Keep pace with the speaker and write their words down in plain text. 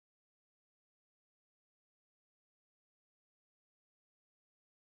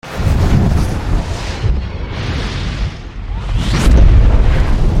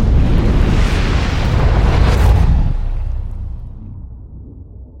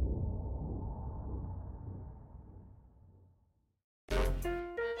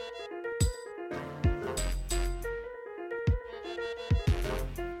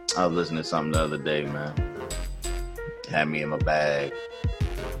I was listening to something the other day, man. Had me in my bag.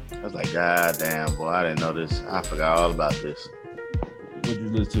 I was like, God damn, boy, I didn't know this. I forgot all about this. What'd you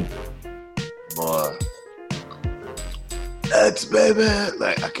listen to? Boy. X, baby.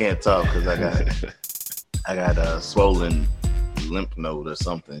 Like, I can't talk because I got a swollen lymph node or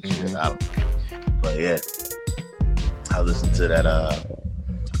something. Shit. But yeah, I listened to that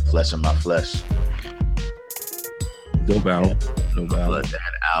Flesh of My Flesh. Dope album. But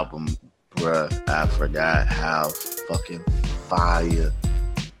that album, bruh, I forgot how fucking fire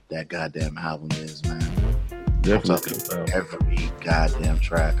that goddamn album is, man. Definitely. Every goddamn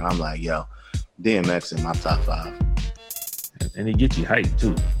track. And I'm like, yo, DMX in my top 5. And he gets you hyped too.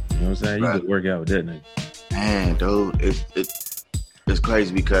 You know what I'm saying? You can work out with that nigga. Man, dude, it's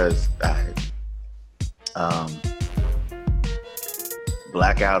crazy because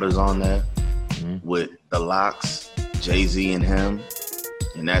Blackout is on there with the Locks, Jay-Z and him.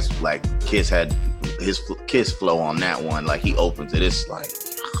 And that's like Kiss had his Kiss flow on that one. Like he opens it, it's like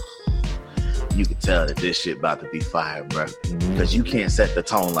you could tell that this shit about to be fire, bro. Because you can't set the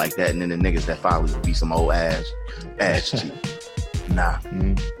tone like that, and then the niggas that follow you be some old ass cheap. Nah,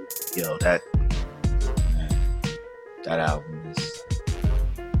 yo, that album is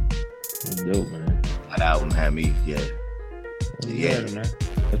dope, man. That album had me, yeah, man.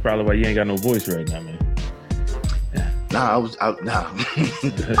 That's probably why you ain't got no voice right now, man. Nah, I was out. Nah.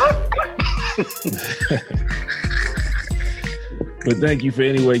 But thank you for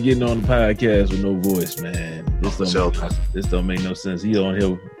anyway getting on the podcast with no voice, man. This don't make no sense. He on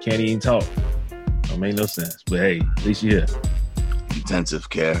here can't even talk. Don't make no sense. But hey, at least you here. Intensive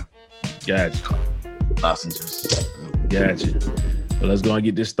care. Gotcha. Lozenges. Gotcha. Well, let's go and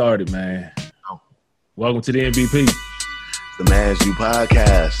get this started, man. Welcome to the MVP. The Man's You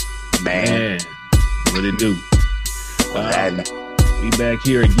podcast, man. What it do? We back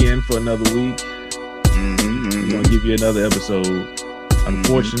here again for another week. We're gonna give you another episode.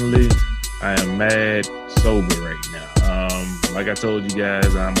 Unfortunately, I am mad sober right now. Like I told you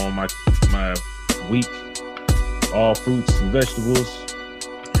guys, I'm on my week, all fruits and vegetables.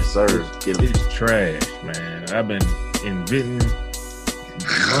 Yes, sir. It's trash, man. I've been inventing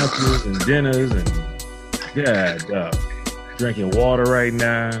lunches and dinners and drinking water right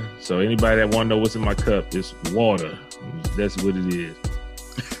now. So anybody that want to know what's in my cup, it's water. That's what it is.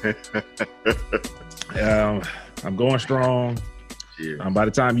 I'm going strong. By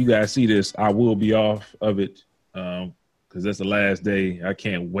the time you guys see this, I will be off of it because that's the last day. I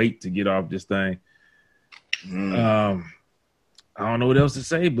can't wait to get off this thing. I don't know what else to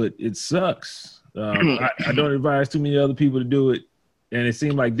say, but it sucks. I don't advise too many other people to do it. And it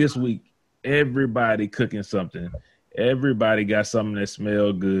seemed like this week, everybody cooking something. Everybody got something that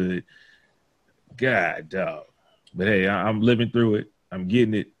smelled good. God, dog. But hey, I'm living through it. I'm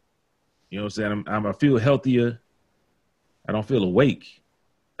getting it. You know what I'm saying? I feel healthier. I don't feel awake.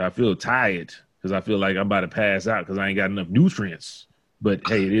 I feel tired because I feel like I'm about to pass out because I ain't got enough nutrients. But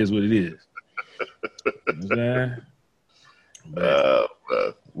hey, it is what it is. You know what I'm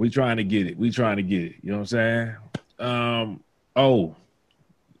saying? We trying to get it. You know what I'm saying?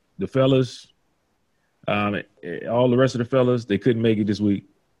 The fellas, all the rest of the fellas, they couldn't make it this week.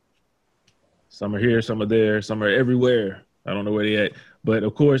 Some are here, some are there, some are everywhere. I don't know where they at. But,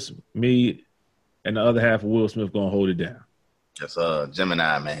 of course, me and the other half of Will Smith going to hold it down. That's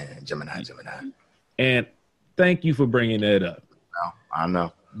Gemini, man. Gemini. And thank you for bringing that up. I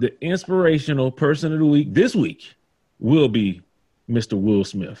know. The inspirational person of the week this week will be Mr. Will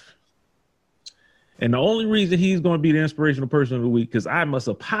Smith. And the only reason he's going to be the inspirational person of the week because I must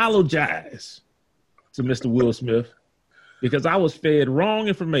apologize to Mr. Will Smith because I was fed wrong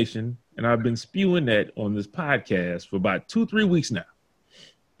information and I've been spewing that on this podcast for about 2-3 weeks now.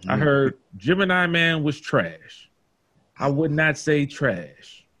 I heard Gemini Man was trash. I would not say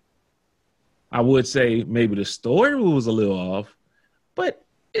trash. I would say maybe the story was a little off, but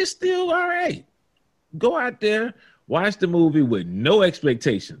it's still all right. Go out there, watch the movie with no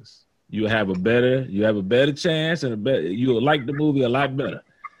expectations. You have a better chance and you'll like the movie a lot better.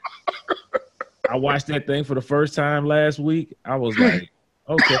 I watched that thing for the first time last week. I was like,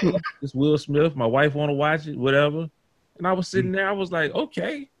 okay, it's Will Smith. My wife want to watch it, whatever. And I was sitting there. I was like,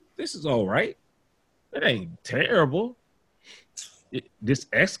 okay, this is all right. It ain't terrible. This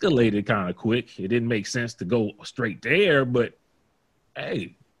escalated kind of quick. It didn't make sense to go straight there, but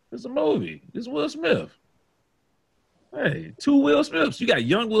hey, it's a movie. It's Will Smith. Hey, 2 Will Smiths. You got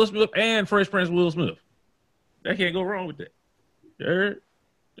young Will Smith and Fresh Prince Will Smith. That can't go wrong with that. You heard?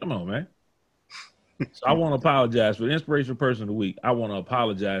 Come on, man. So I want to apologize for the inspirational person of the week. I want to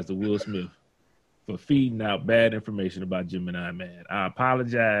apologize to Will Smith for feeding out bad information about Gemini Man. I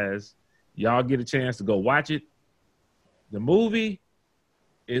apologize. Y'all get a chance to go watch it. The movie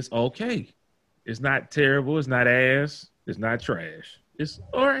is okay. It's not terrible. It's not ass. It's not trash. It's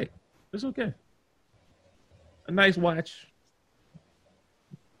all right. It's okay. A nice watch.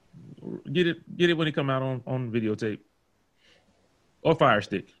 Get it when it come out on videotape or Fire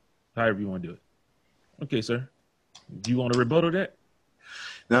Stick, however you want to do it. Okay, sir. Do you want to rebuttal that?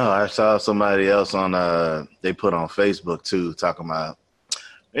 No, I saw somebody else on they put on Facebook too, talking about,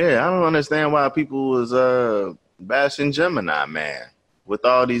 yeah, I don't understand why people was bashing Gemini Man with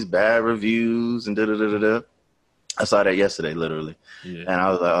all these bad reviews and da-da-da-da-da. I saw that yesterday, literally. Yeah. And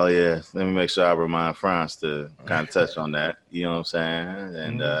I was like, oh, yeah, let me make sure I remind Franz to kind of touch on that. You know what I'm saying?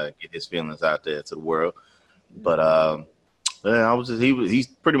 And get his feelings out there to the world. But, yeah, he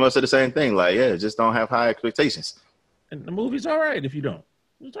pretty much said the same thing. Like, yeah, just don't have high expectations. And the movie's all right if you don't.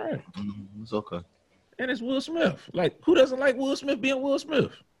 It's all right. It's okay. And it's Will Smith. Like, who doesn't like Will Smith being Will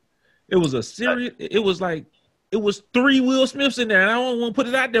Smith? It was a serious, it was 3 Will Smiths in there. And I don't want to put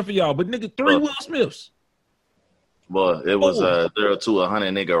it out there for y'all, but nigga, 3 Will Smiths. Well, it was 0 to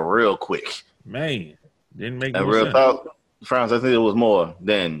 100 nigga real quick. Man, didn't make no real sense. Talk, Franz, I think it was more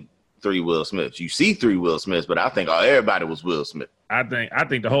than 3 Will Smiths. You see 3 Will Smiths, but I think everybody was Will Smith. I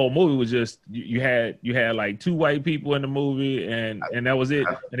think the whole movie was just you had like 2 white people in the movie, and that was it.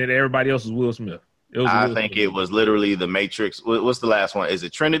 And then everybody else was Will Smith. I think it was literally the Matrix. What's the last one? Is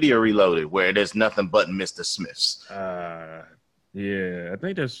it Trinity or Reloaded, where there's nothing but Mr. Smiths? Yeah, I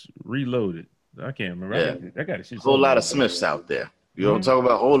think that's Reloaded. I can't remember. Yeah. I got a whole lot of Smiths out there. You don't talk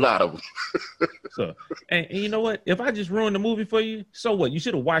about a whole lot of them. So, and you know what? If I just ruined the movie for you, so what? You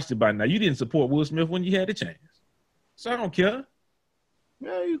should have watched it by now. You didn't support Will Smith when you had the chance. So I don't care.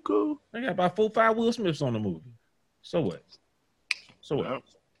 Yeah, you cool. I got about 4 or 5 Will Smiths on the movie. So what?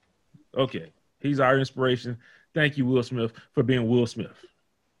 Okay. He's our inspiration. Thank you, Will Smith, for being Will Smith.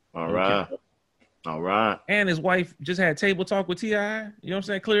 All right. And his wife just had table talk with T.I. You know what I'm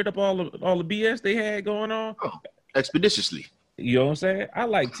saying? Cleared up all the BS they had going on. Oh, expeditiously. You know what I'm saying? I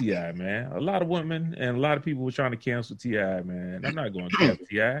like T.I., man. A lot of women and a lot of people were trying to cancel T.I., man. I'm not going to cancel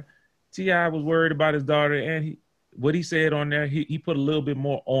T.I. T.I. was worried about his daughter, and what he said on there, he put a little bit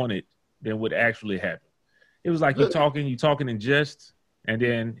more on it than what actually happened. It was like you talking in jest, and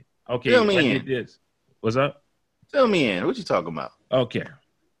then, okay, I did this. What's up? Fill me in. What you talking about? Okay.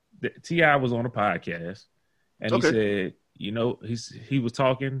 T.I. was on a podcast, and he said, you know, he was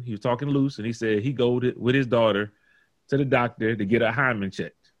talking loose, and he said he go with his daughter to the doctor to get her hymen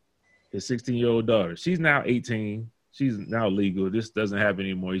checked. His 16-year-old daughter. She's now 18. She's now legal. This doesn't happen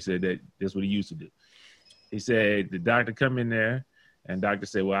anymore. He said that's what he used to do. He said the doctor come in there, and doctor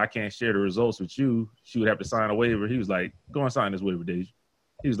said, well, I can't share the results with you. She would have to sign a waiver. He was like, go and sign this waiver, Deja.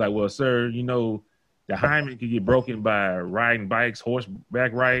 He was like, well, sir, you know, the hymen could get broken by riding bikes,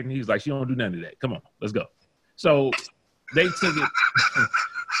 horseback riding. He was like, she don't do none of that. Come on, let's go. So they took it.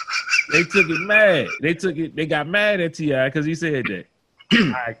 They took it mad. They got mad at T.I. because he said that.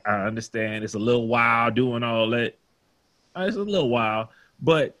 I understand it's a little wild doing all that. It's a little wild.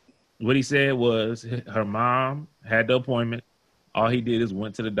 But what he said was her mom had the appointment. All he did is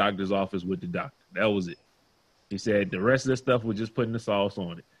went to the doctor's office with the doctor. That was it. He said the rest of the stuff was just putting the sauce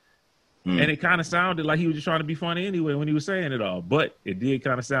on it. And it kind of sounded like he was just trying to be funny anyway when he was saying it all. But it did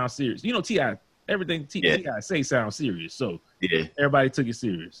kind of sound serious. You know, T.I., everything T.I. say sounds serious. So everybody took it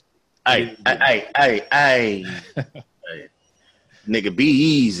serious. Hey. Nigga, be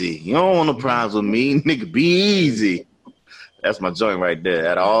easy. You don't want no problems with me. Nigga, be easy. That's my joint right there.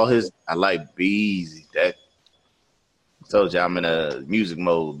 Out of all his, I like Be Easy. That told you I'm in a music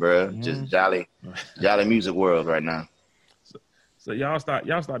mode, bro. Just jolly music world right now. So y'all start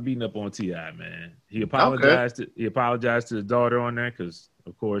beating up on T.I., man. He apologized to his daughter on that because,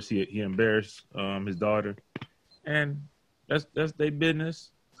 of course, he embarrassed his daughter, and that's their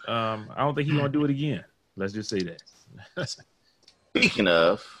business. I don't think he's gonna do it again. Let's just say that. Speaking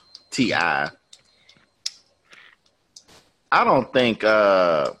of T.I., I think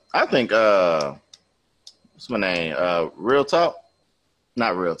what's my name? Real Talk?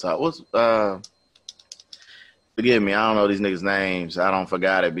 Not Real Talk. What's forgive me, I don't know these niggas' names. I don't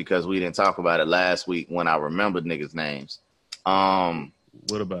forgot it because we didn't talk about it last week when I remembered niggas' names.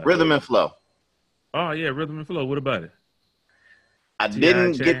 What about Rhythm and Flow? Oh yeah, Rhythm and Flow. What about it? I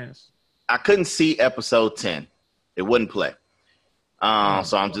couldn't see episode 10. It wouldn't play.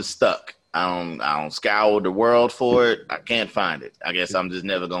 So I'm just stuck. I don't scour the world for it. I can't find it. I guess I'm just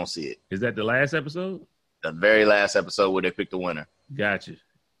never gonna see it. Is that the last episode? The very last episode where they picked the winner. Gotcha.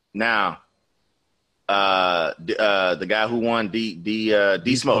 Now, The guy who won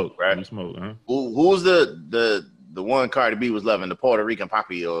D Smoke, right? D Smoke, huh? Who was the one Cardi B was loving, the Puerto Rican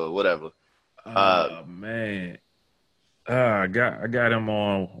poppy or whatever? Man. I got him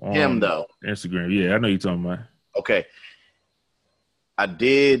on him though. Instagram. Yeah, I know you're talking about. Okay. I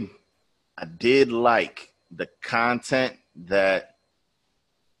did like the content that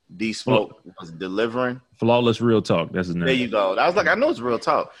D Smoke was delivering. Flawless Real Talk. That's his name. There you go. I was like, I know it's Real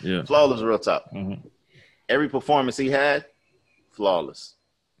Talk. Yeah. Flawless Real Talk. Mm-hmm. Every performance he had, flawless.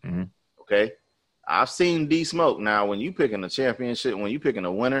 Mm-hmm. Okay. I've seen D Smoke. Now, when you picking a championship, when you picking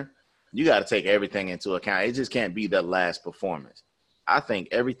a winner, you got to take everything into account. It just can't be the last performance. I think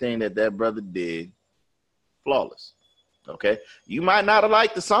everything that brother did, flawless. Okay. You might not have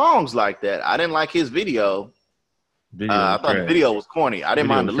liked the songs like that. I didn't like his video. I thought the video was corny. I didn't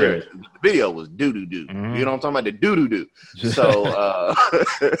mind the lyrics. The video was doo-doo-doo. Mm-hmm. You know what I'm talking about? The doo-doo-doo. So,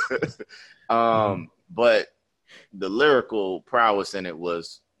 but the lyrical prowess in it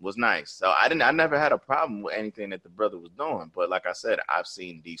was nice. So I never had a problem with anything that the brother was doing. But like I said, I've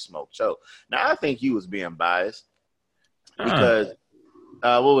seen D Smoke choke. Now I think he was being biased because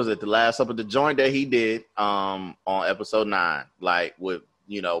what was it? The last up of the joint that he did on episode 9, like with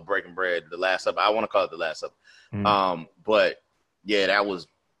Breaking Bread, the last up. I want to call it the last up. Mm-hmm. But yeah, that was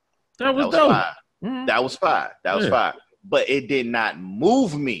dope. Fire. Mm-hmm. That was fire. That was fire. But it did not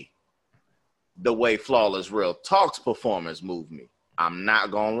move me the way Flawless Real Talk's performance moved me. I'm not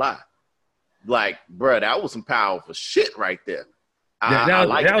gonna lie. Like, bro, that was some powerful shit right there.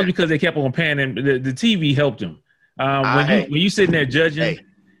 That was because they kept on panning. The TV helped him. When you sitting there judging,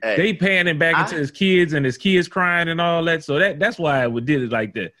 they panning back into his kids and his kids crying and all that. So that's why I did it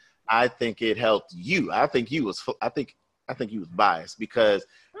like that. I think it helped you. I think he was biased because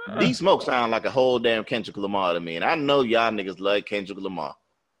D Smoke sound like a whole damn Kendrick Lamar to me, and I know y'all niggas like Kendrick Lamar.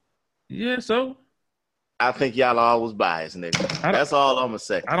 Yeah, so I think y'all are always biased, nigga. That's all I'm gonna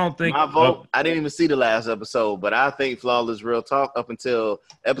say. I don't think my vote. I didn't even see the last episode, but I think Flawless Real Talk up until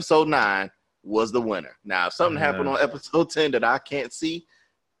episode 9 was the winner. Now, if something happened on episode 10 that I can't see,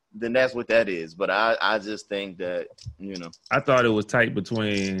 then that's what that is. But I just think that I thought it was tight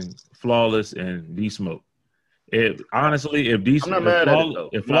between Flawless and D Smoke. Honestly, if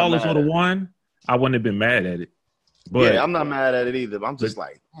Flawless would have won, I wouldn't have been mad at it. But yeah, I'm not mad at it either. But I'm just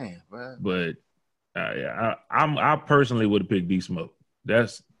like, man, bro. But I personally would have picked D Smoke.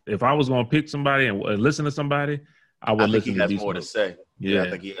 That's if I was going to pick somebody and listen to somebody, I would listen to D Smoke. I think he has more to say. Yeah,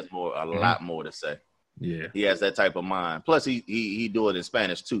 I think he has a lot more to say. Yeah, he has that type of mind. Plus, he do it in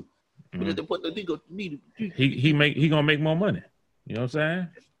Spanish too. Mm-hmm. He gonna make more money. You know what I'm saying?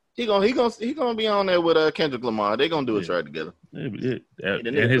 He gonna be on there with Kendrick Lamar. They gonna do a track together. And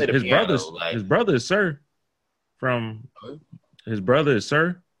his brother is Sir. His brother is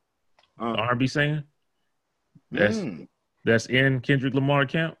Sir, R&B singer. That's in Kendrick Lamar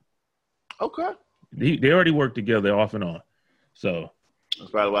camp. Okay. They already work together off and on. So that's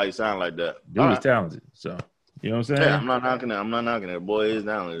probably why you sound like that. Dude is talented. So you know what I'm saying? Yeah, I'm not knocking it. Boy is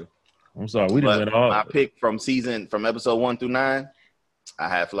talented. I'm sorry, we didn't win all. My pick from episode 1 through 9, I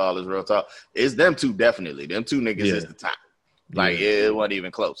had Flawless Real Talk. It's them two definitely. Them two niggas is the top. Like it wasn't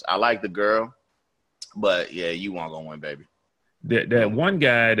even close. I like the girl, but yeah, you weren't gonna win, baby. That one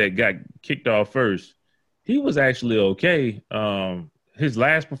guy that got kicked off first, he was actually okay. His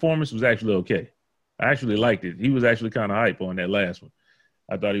last performance was actually okay. I actually liked it. He was actually kind of hype on that last one.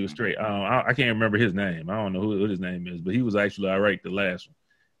 I thought he was straight. I can't remember his name. I don't know what his name is, but he was actually all right the last one.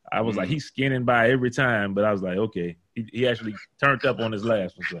 I was like, he's skinning by every time, but I was like, okay. He actually turned up on his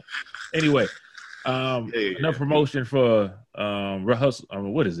last one. So anyway, enough promotion for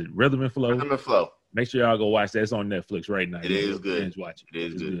what is it? Rhythm and Flow. Rhythm and Flow. Make sure y'all go watch that. It's on Netflix right now. It is good. Watch it.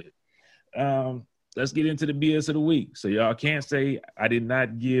 It is good. Let's get into the BS of the week. So y'all can't say I did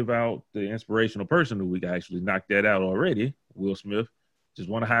not give out the inspirational person of the week. I actually knocked that out already. Will Smith. Just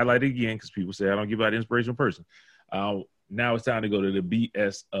want to highlight it again because people say I don't give out the inspirational person. Now it's time to go to the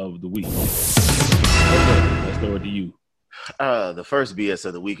BS of the week. Okay, let's throw it to you. The first BS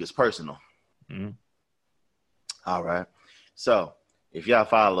of the week is personal. Mm-hmm. All right. So if y'all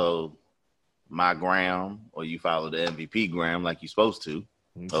follow my gram or you follow the MVP gram like you're supposed to,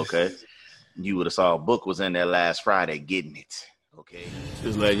 okay, you would have saw a book was in there last Friday getting it. Okay.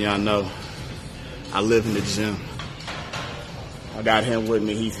 Just letting y'all know I live in the gym. I got him with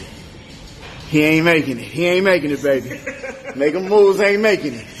me. He ain't making it. He ain't making it, baby. Making moves ain't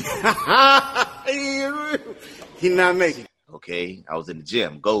making it. He not making it. Okay. I was in the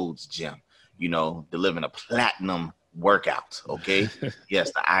gym, Gold's Gym, delivering a platinum workout. Okay.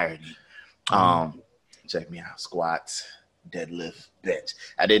 Yes, the irony. Check me out. Squats, deadlift, bench.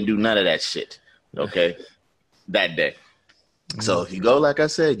 I didn't do none of that shit. Okay, that day. So if you go, like I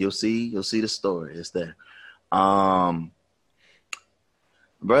said, you'll see the story. It's there. Brother,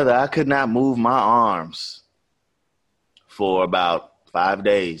 I could not move my arms for about 5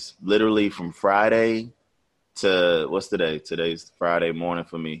 days, literally from Friday to what's today? Today's Friday morning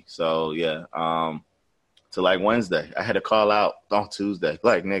for me. So yeah, to like Wednesday. I had to call out on Tuesday.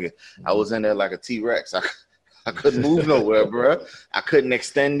 Like, nigga, I was in there like a T-Rex. I couldn't move nowhere, bro. I couldn't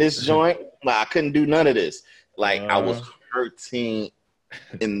extend this joint. Like, I couldn't do none of this. Like, I was hurting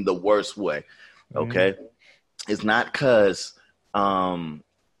in the worst way. Okay. It's not because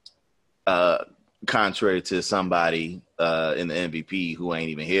contrary to somebody in the MVP who ain't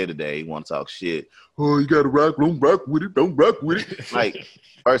even here today, want to talk shit. Oh, you got to rock, don't rock with it, don't rock with it. Like,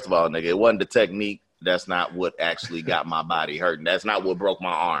 first of all, nigga, it wasn't the technique. That's not what actually got my body hurting. That's not what broke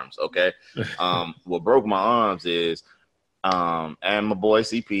my arms, okay? What broke my arms is, and my boy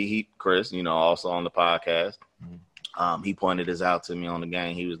CP, Chris, you know, also on the podcast, he pointed this out to me on the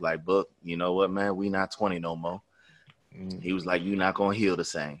game. He was like, Book, you know what, man? We not 20 no more. He was like, you're not going to heal the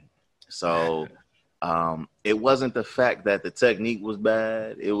same. So it wasn't the fact that the technique was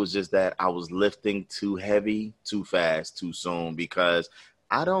bad. It was just that I was lifting too heavy, too fast, too soon, because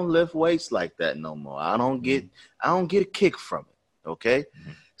I don't lift weights like that no more. I don't get a kick from it. Okay.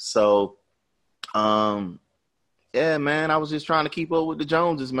 So, yeah, man, I was just trying to keep up with the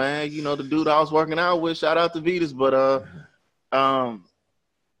Joneses, man. You know, the dude I was working out with, shout out to Vitas, but,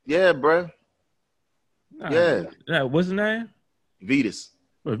 yeah, bro. Yeah. What's his name? Vitas.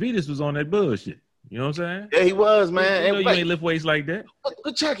 Well, Vitas was on that bullshit. You know what I'm saying? Yeah, he was, man. You know, you ain't lift weights like that.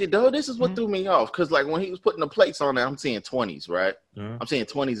 But check it, though. This is what threw me off. Because, like, when he was putting the plates on there, I'm seeing 20s, right? I'm seeing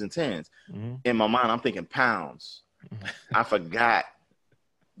 20s and 10s. In my mind, I'm thinking pounds. I forgot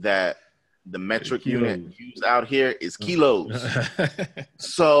that the metric unit used out here is kilos.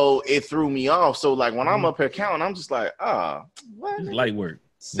 So it threw me off. So, like, when I'm up here counting, I'm just like, what? It's light work.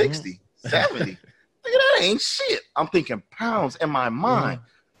 60, 70. Nigga, that ain't shit. I'm thinking pounds in my mind.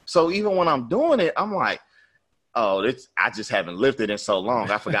 So even when I'm doing it, I'm like, oh, I just haven't lifted in so long.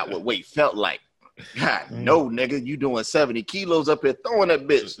 I forgot what weight felt like. God, no, nigga, you doing 70 kilos up here throwing that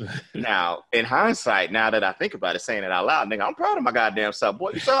bitch. Now, in hindsight, now that I think about it, saying it out loud, nigga, I'm proud of my goddamn self.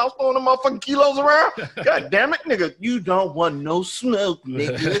 Boy, you saw I was throwing them motherfucking kilos around? God damn it, nigga, you don't want no smoke,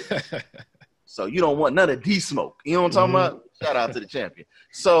 nigga. So you don't want none of D smoke. You know what I'm talking about? Shout out to the champion.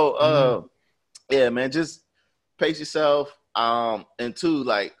 So, yeah, man, just pace yourself. And two,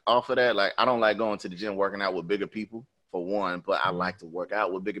 like, off of that, like, I don't like going to the gym working out with bigger people, for one, but I like to work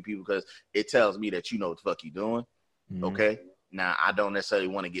out with bigger people because it tells me that you know what the fuck you doing. Okay. Now, I don't necessarily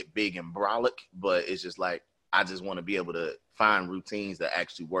want to get big and brolic, but it's just like, I just want to be able to find routines that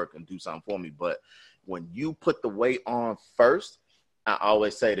actually work and do something for me. But when you put the weight on first, I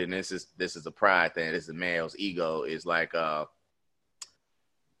always say that this is a pride thing. This is a male's ego. Is like, yeah,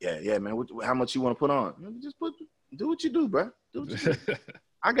 man, how much you want to put on? Just do what you do, bro. Do what you do.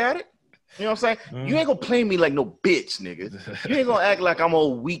 I got it. You know what I'm saying? You ain't gonna play me like no bitch, nigga. You ain't gonna act like I'm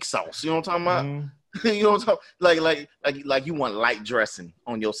old weak sauce. You know what I'm talking about? You know what I'm talking? Like you want light dressing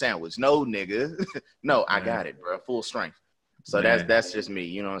on your sandwich? No, nigga. No, I got it, bro. Full strength. So that's just me.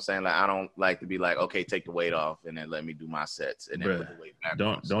 You know what I'm saying? Like, I don't like to be like, okay, take the weight off and then let me do my sets and then put the weight back.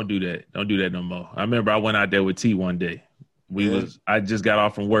 Don't do that. Don't do that no more. I remember I went out there with T one day. I just got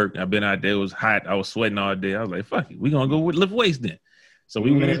off from work. I've been out there. It was hot. I was sweating all day. I was like, fuck it. We're going to go lift weights then. So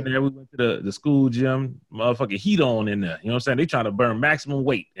we went in there. We went to the school gym. Motherfucking heat on in there. You know what I'm saying? They trying to burn maximum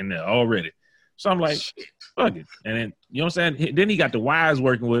weight in there already. So I'm like, fuck it. And then, you know what I'm saying? Then he got the wires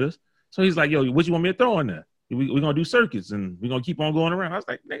working with us. So he's like, yo, what you want me to throw in there? We're going to do circuits and we're going to keep on going around. I was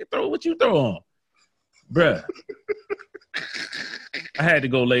like, nigga, throw what you throw on. Bruh. I had to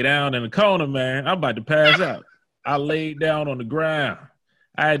go lay down in the corner, man. I'm about to pass out. I laid down on the ground.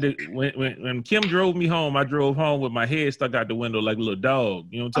 I had to when Kim drove me home, I drove home with my head stuck out the window like a little dog.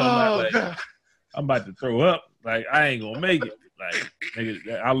 You know what I'm talking about? Like, I'm about to throw up. Like, I ain't gonna make it. Like,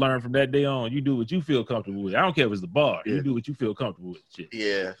 nigga, I learned from that day on. You do what you feel comfortable with. I don't care if it's the bar. Yeah. You do what you feel comfortable with. Shit.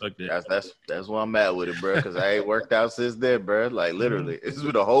 Yeah, like that. That's where I'm at with it, bro. Because I ain't worked out since then, bro. Like, literally, it's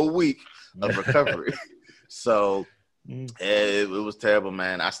been a whole week of recovery. So. It was terrible,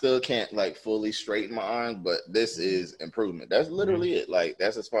 man. I still can't like fully straighten my arms, but this is improvement. That's literally it. Like,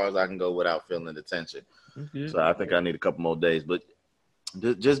 that's as far as I can go without feeling the tension. So I think I need a couple more days, but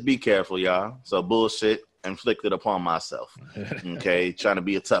just be careful, y'all. So bullshit inflicted upon myself. Okay, trying to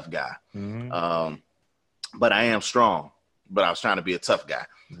be a tough guy. But I am strong. But I was trying to be a tough guy.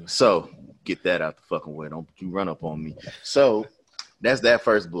 So get that out the fucking way. Don't you run up on me. So that's that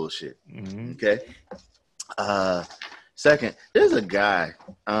first bullshit. Okay. Second, there's a guy.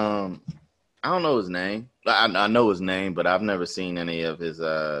 I don't know his name. I know his name, but I've never seen any of his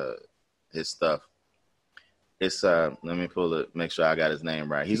stuff. It's let me pull it, make sure I got his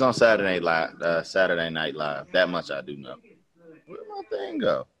name right. He's on Saturday Night Live. That much I do know. Where'd my thing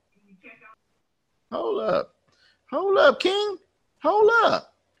go? Hold up, King. Hold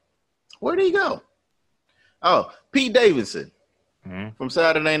up. Where'd he go? Oh, Pete Davidson from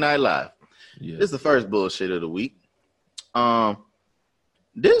Saturday Night Live. Yeah. This is the first bullshit of the week.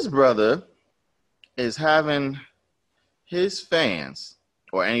 This brother is having his fans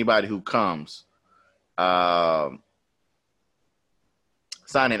or anybody who comes signing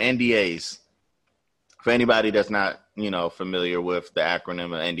NDAs. For anybody that's not, familiar with the acronym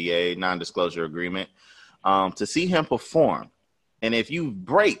of NDA, non-disclosure agreement, to see him perform. And if you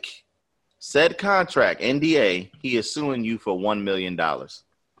break said contract, NDA, he is suing you for $1 million.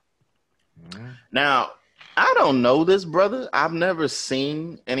 Now, I don't know this brother. I've never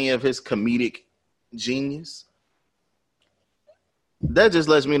seen any of his comedic genius. That just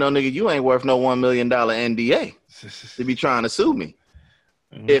lets me know, nigga, you ain't worth no $1 million NDA to be trying to sue me.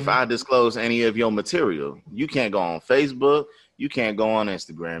 If I disclose any of your material. You can't go on Facebook. You can't go on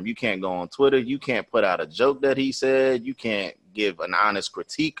Instagram. You can't go on Twitter. You can't put out a joke that he said. You can't give an honest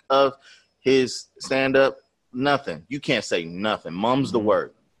critique of his stand-up. Nothing. You can't say nothing. Mum's the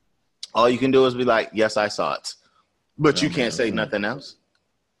word. All you can do is be like, yes, I saw it. But you can't say nothing else.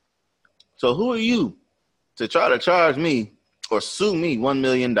 So who are you to try to charge me or sue me $1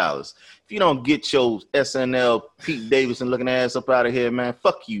 million? If you don't get your SNL Pete Davidson looking ass up out of here, man,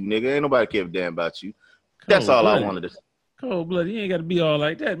 fuck you, nigga. Ain't nobody care a damn about you. That's all I wanted to say. Cold blood, you ain't got to be all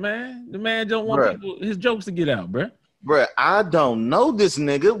like that, man. The man don't want his jokes to get out, bruh. Bruh, I don't know this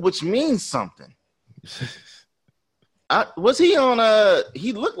nigga, which means something. Was he on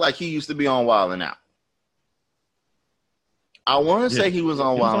he looked like he used to be on Wild 'N Out. I want to say he was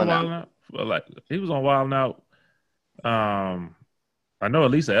on Wild 'N Out. Well, like he was on Wild 'N Out. I know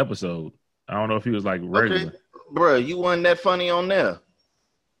at least an episode. I don't know if he was like regular. Okay. Bruh, you wasn't that funny on there.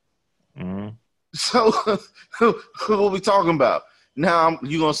 So what we talking about? Now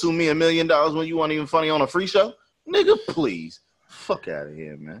you gonna sue me $1 million when you weren't even funny on a free show? Nigga, please. Fuck out of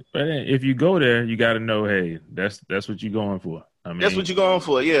here, man. But if you go there, you got to know, hey, that's what you're going for. I mean, that's what you're going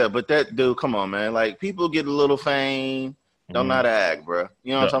for, yeah. But that dude, come on, man. Like, people get a little fame, don't know how to act, bro.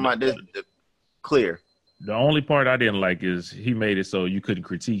 You know what I'm talking about? This clear. The only part I didn't like is he made it so you couldn't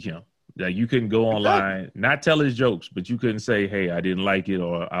critique him. Like, you couldn't go online, not tell his jokes, but you couldn't say, hey, I didn't like it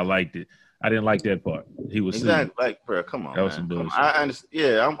or I liked it. I didn't like that part. He was exactly like, bro. Come on, that was some bullshit. I understand.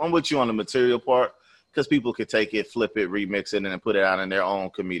 Yeah, I'm with you on the material part. Because people could take it, flip it, remix it, and then put it out in their own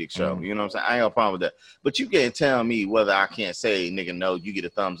comedic show. You know what I'm saying? I ain't got a problem with that. But you can't tell me whether I can't say, nigga, no, you get a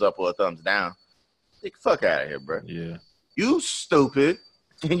thumbs up or a thumbs down. Get the fuck out of here, bro. Yeah. You stupid,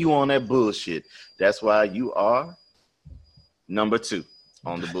 and you on that bullshit. That's why you are number 2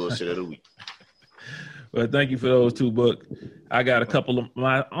 on the bullshit of the week. Well, thank you for those 2 books. I got a couple of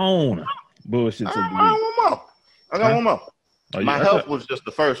my own bullshits of the week. I got one more. My health was just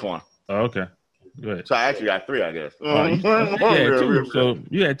the first one. Oh, okay. Go ahead. So I actually got 3, I guess. So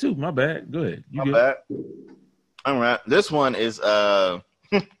you had 2. My bad. Go ahead. My bad. All right. This one is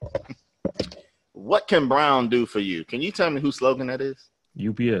what can Brown do for you? Can you tell me whose slogan that is?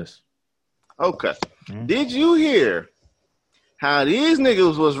 UPS. Okay. Did you hear how these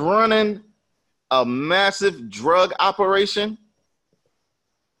niggas was running a massive drug operation?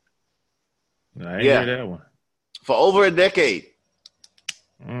 I ain't hear that one. For over a decade.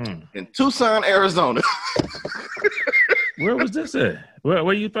 In Tucson, Arizona. Where was this at?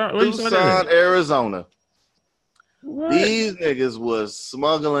 Where you found? Tucson, Arizona. What? These niggas was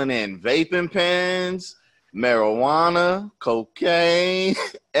smuggling in vaping pens, marijuana, cocaine,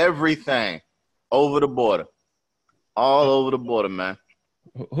 everything over the border, all over the border, man.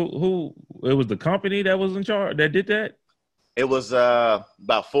 Who? It was the company that was in charge that did that. It was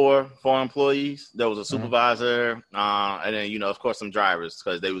about four employees. There was a supervisor, and then, of course, some drivers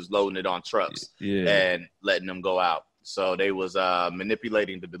because they was loading it on trucks and letting them go out. So they was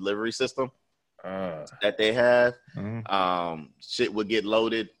manipulating the delivery system that they have. Shit would get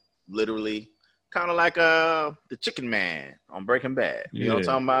loaded literally kind of like the Chicken Man on Breaking Bad. You know what I'm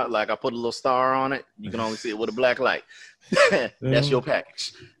talking about? Like I put a little star on it. You can only see it with a black light. That's your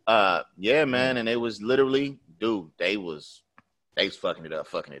package. Yeah, man. And it was literally... Dude, they was fucking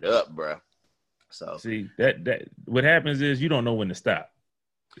it up, bro. So see that what happens is you don't know when to stop.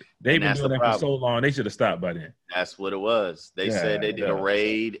 They've been doing that for so long. They should have stopped by then. That's what it was. They said they did a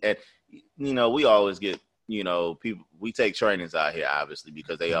raid, and we always get people. We take trainings out here, obviously,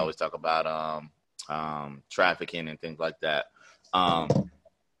 because they always talk about trafficking and things like that.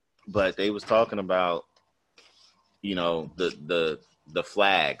 but they was talking about, you know, the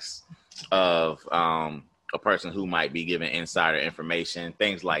flags of a person who might be giving insider information,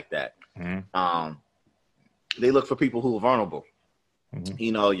 things like that. Mm-hmm. They look for people who are vulnerable. Mm-hmm.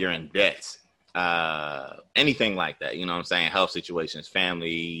 You know, you're in debt, anything like that. You know what I'm saying? Health situations,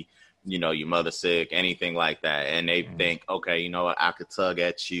 family, you know, your mother sick, anything like that. And they think, okay, you know what? I could tug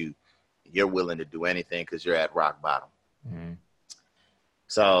at you. You're willing to do anything because you're at rock bottom. Mm-hmm.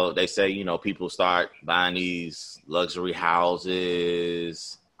 So they say, you know, people start buying these luxury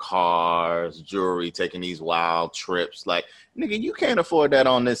houses, cars, jewelry, taking these wild trips. Like, nigga, you can't afford that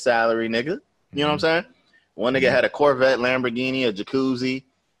on this salary, nigga. You know what I'm saying? One nigga had a Corvette, Lamborghini, a jacuzzi,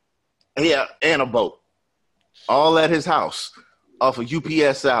 yeah, and a boat. All at his house off a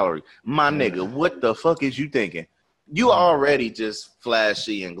UPS salary. My nigga, what the fuck is you thinking? You already just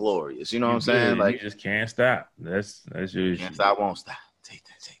flashy and glorious. You know what I'm saying? Like, you just can't stop. That's your issue. Yes, I won't stop. Take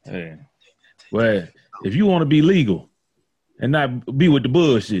that. Yeah. Well, if you want to be legal and not be with the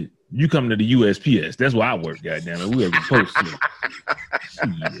bullshit, you come to the USPS. That's where I work, goddammit. We have the post.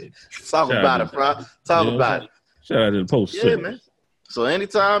 Shit. Talk about it, bro. Talk about it. Shout out to the post. Yeah, man. So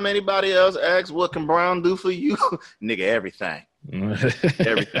anytime anybody else asks what can Brown do for you, nigga, everything.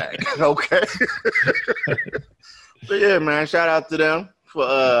 Everything. Okay. So yeah, man, shout out to them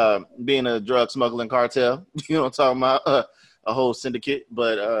for being a drug smuggling cartel. You know what I'm talking about? A whole syndicate.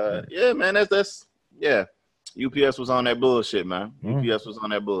 But yeah, man, that's yeah. UPS was on that bullshit, man. UPS was on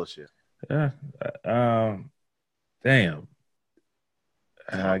that bullshit. Yeah. Damn.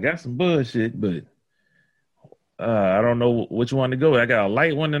 I got some bullshit, but I don't know which one to go with. I got a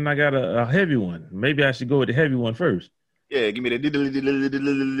light one and I got a heavy one. Maybe I should go with the heavy one first. Yeah, give me the.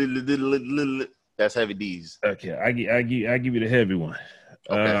 That's heavy D's. Okay, I give you the heavy one.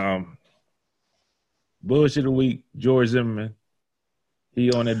 Okay. Bullshit of the week, George Zimmerman. He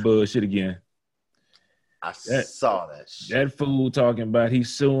on that bullshit again. I saw that shit. That fool talking about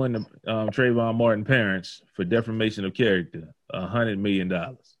he's suing the Trayvon Martin parents for defamation of character, $100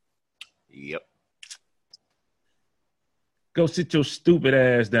 million. Yep. Go sit your stupid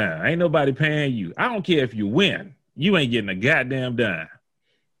ass down. Ain't nobody paying you. I don't care if you win. You ain't getting a goddamn dime.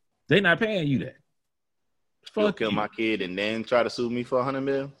 They not paying you that. Fuck, kill my kid and then try to sue me for $100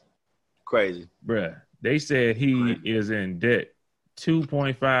 million? Crazy. Bruh, they said he is in debt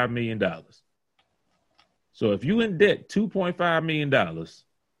 $2.5 million. So if you in debt $2.5 million,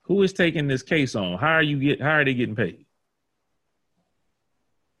 who is taking this case on? How are they getting paid?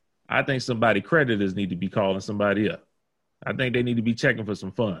 I think somebody creditors need to be calling somebody up. I think they need to be checking for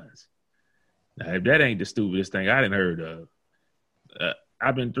some funds. Now, if that ain't the stupidest thing I done heard of,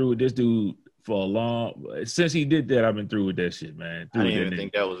 I've been through with this dude for since he did that, I've been through with that shit, man. I didn't even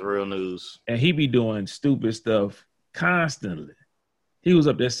think that was real news. And he be doing stupid stuff constantly. He was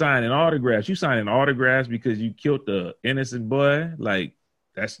up there signing autographs. You signing autographs because you killed the innocent boy? Like,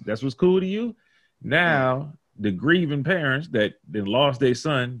 that's what's cool to you? Now, the grieving parents that then lost their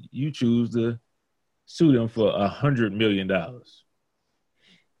son, you choose to sue them for $100 million.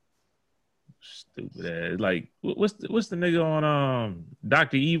 Stupid ass. Like, what's the nigga on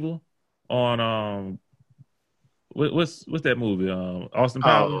Dr. Evil? On what's that movie? Austin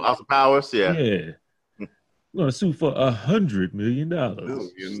Powers. Austin Powers, yeah. Yeah. I'm gonna sue for $100 million.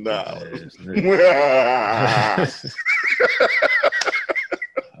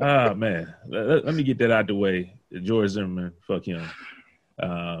 Oh man, let me get that out the way. George Zimmerman, fuck him.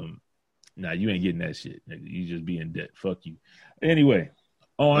 Nah, you ain't getting that shit. You just be in debt. Fuck you. Anyway,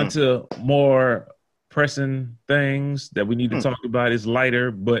 on to more pressing things that we need to talk about. Is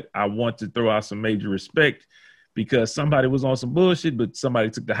lighter, but I want to throw out some major respect because somebody was on some bullshit, but somebody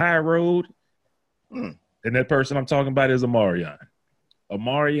took the high road. And that person I'm talking about is Omarion.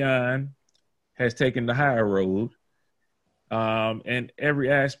 Omarion has taken the high road and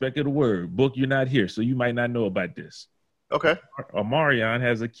every aspect of the word. Book, you're not here, so you might not know about this. Okay. Omarion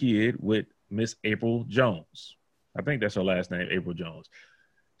has a kid with Miss April Jones. I think that's her last name, April Jones.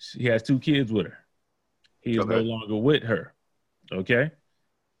 He has 2 kids with her. He is no longer with her. Okay.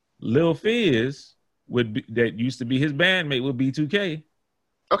 Lil Fizz, that used to be his bandmate with B2K,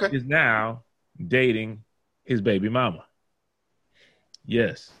 is now dating his baby mama.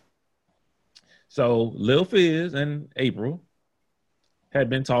 Yes. So Lil Fizz and April had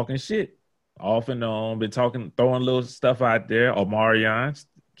been talking shit off and on, been throwing little stuff out there. Omarion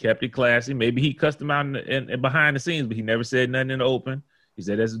kept it classy. Maybe he cussed him out in behind the scenes, but he never said nothing in the open. He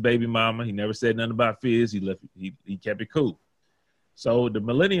said that's his baby mama. He never said nothing about Fizz. He kept it cool. So the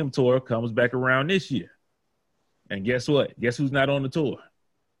Millennium Tour comes back around this year. And guess what? Guess who's not on the tour?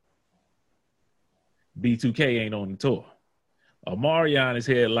 B2K ain't on the tour. Omarion is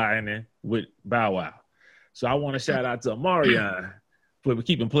headlining with Bow Wow. So I want to shout out to Omarion for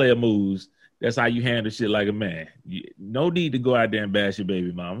keeping player moves. That's how you handle shit like a man. No need to go out there and bash your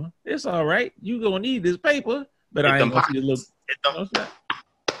baby mama. It's all right. You gonna need this paper, but I ain't gonna see this little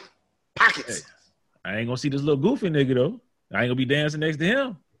pockets. Hey, I ain't gonna see this little goofy nigga though. I ain't gonna be dancing next to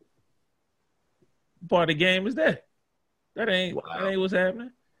him. Part of the game is that. That ain't what's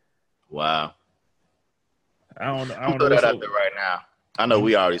happening. Wow. I don't know. I'll throw that out there right now. I know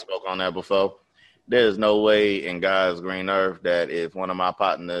we already spoke on that before. There's no way in God's green earth that if one of my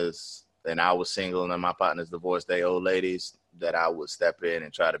partners and I was single and my partners divorced their old ladies, that I would step in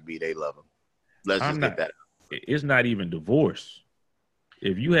and try to be their lover. Let's just get that. It's not even divorce.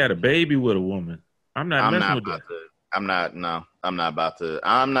 If you had a baby with a woman, I'm not messing with that. I'm not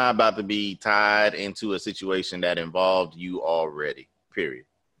about to be tied into a situation that involved you already. Period.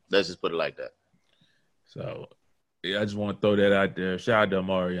 Let's just put it like that. So, yeah, I just want to throw that out there. Shout out to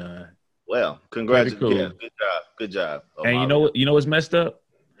Omarion. Well, congratulations. Cool. Yeah, good job. And you know what's messed up?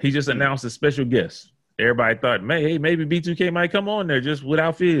 He just announced a special guest. Everybody thought, maybe B2K might come on there just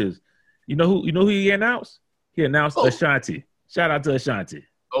without fears. You know who he announced? He announced Ashanti. Shout out to Ashanti.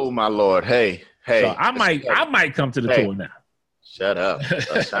 Oh my Lord. Hey. So I might come to the tour now. Shut up.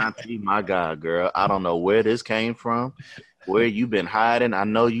 Ashanti, my God, girl. I don't know where this came from. Where you been hiding? I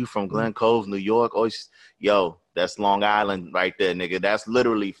know you from Glen Cove, New York. Yo, that's Long Island right there, nigga. That's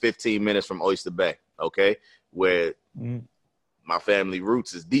literally 15 minutes from Oyster Bay, okay? Where my family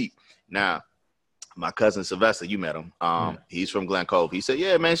roots is deep. Now, my cousin Sylvester, you met him. He's from Glen Cove. He said,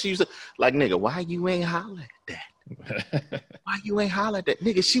 yeah, man, she used to, like, nigga, why you ain't holler at that? Why you ain't holler at that?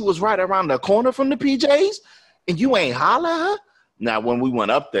 Nigga, she was right around the corner from the PJs, and you ain't holler at her? Now, when we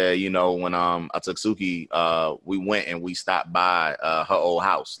went up there, when I took Suki, we went and we stopped by her old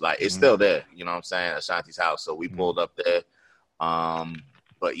house. Like, it's still there, you know what I'm saying? Ashanti's house. So we pulled up there.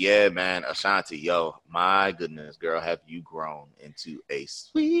 But yeah, man, Ashanti, yo, my goodness, girl, have you grown into a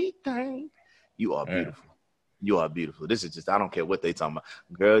sweet thing? You are beautiful. You are beautiful. This is just, I don't care what they talking about.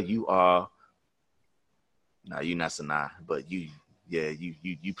 Girl, you are, you're not Sanaa, but you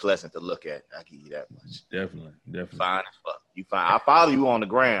pleasant to look at. I give you that much. Definitely. Fine as fuck. You fine. I follow you on the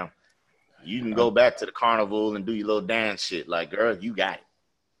gram. You can go back to the carnival and do your little dance shit. Like, girl, you got it.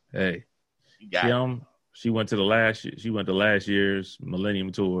 Hey, you got it. She went to last year's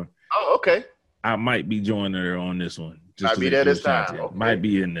Millennium Tour. Oh, okay. I might be joining her on this one. Might be there this time. Okay. Might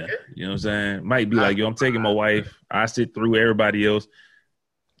be in there. You know what I'm saying? Might be like, yo, I'm taking my wife. I sit through everybody else,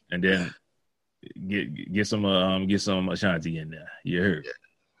 and then get some Ashanti in there. You heard? Yeah.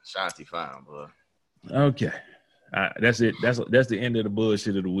 Ashanti fine, boy. Okay, that's it. That's the end of the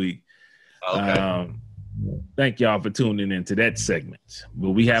bullshit of the week. Okay. Thank y'all for tuning into that segment.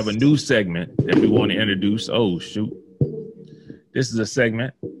 But we have a new segment that we want to introduce. Oh shoot, this is a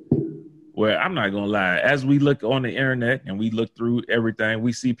segment where I'm not gonna lie. As we look on the internet and we look through everything,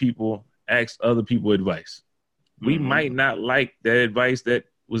 we see people ask other people advice. We might not like that advice that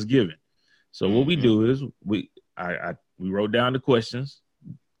was given. So what we do is we wrote down the questions.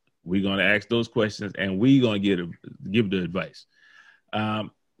 We're gonna ask those questions and we're gonna give the advice.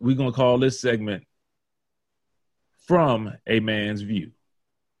 We're gonna call this segment From a Man's View.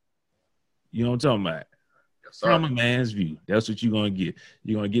 You know what I'm talking about? Yes, from a man's view. That's what you're gonna get.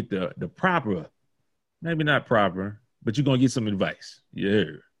 You're gonna get the proper, maybe not proper, but you're gonna get some advice. Yeah.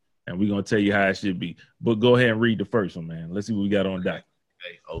 And we're gonna tell you how it should be. But go ahead and read the first one, man. Let's see what we got on docket.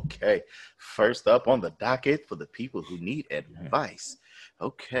 Okay. First up on the docket for the people who need advice.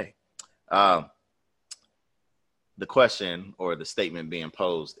 Okay. The question or the statement being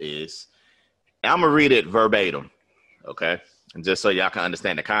posed is, I'm going to read it verbatim. Okay. And just so y'all can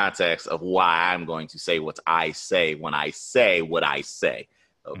understand the context of why I'm going to say what I say when I say what I say.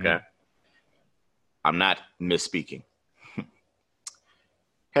 Okay. I'm not misspeaking.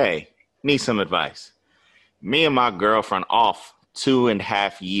 Hey, need some advice. Me and my girlfriend off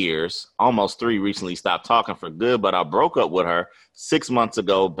 2.5 years, almost 3, recently stopped talking for good, but I broke up with her 6 months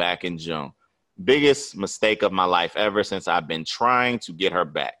ago back in June. Biggest mistake of my life ever since I've been trying to get her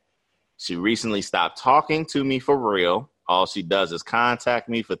back. She recently stopped talking to me for real. All she does is contact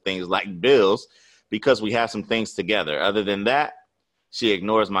me for things like bills because we have some things together. Other than that, she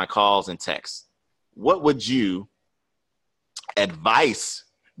ignores my calls and texts. What would you advice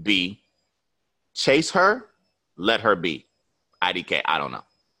be? Chase her? Let her be? IDK, I don't know.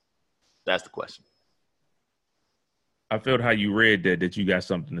 That's the question. I felt how you read that you got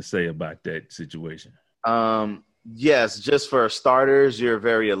something to say about that situation. Yes, just for starters, you're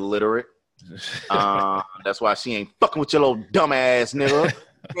very illiterate. That's why she ain't fucking with your little dumb ass nigga.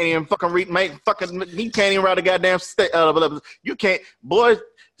 can't even fucking read, he can't even write a goddamn you can't, boy.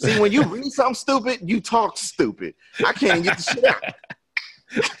 See, when you read something stupid, you talk stupid. I can't even get the shit out.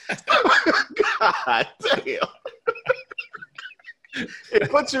 God damn. It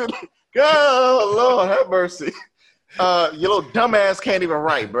puts you, oh, Lord, have mercy. Your little dumbass can't even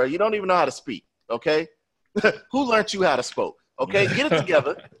write, bro. You don't even know how to speak, okay? Who learned you how to speak? Okay, get it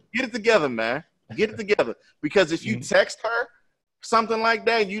together. Get it together, man. Get it together. Because if you text her something like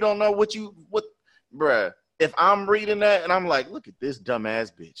that, you don't know what, bruh. If I'm reading that and I'm like, look at this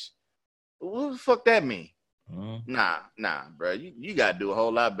dumbass bitch. What the fuck that mean? Nah, bro. You got to do a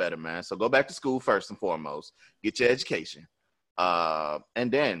whole lot better, man. So go back to school first and foremost. Get your education.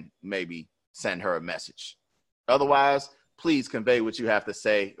 And then maybe send her a message. Otherwise, please convey what you have to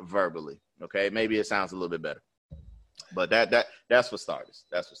say verbally. Okay? Maybe it sounds a little bit better. But that's for starters.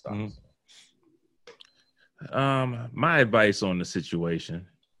 That's for starters. My advice on the situation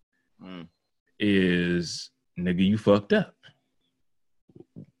is, nigga, you fucked up.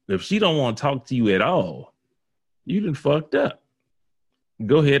 If she don't want to talk to you at all, you done fucked up.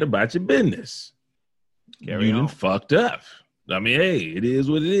 Go ahead about your business. You done fucked up. I mean, hey, it is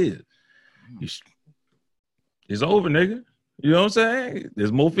what it is. It's over, nigga. You know what I'm saying?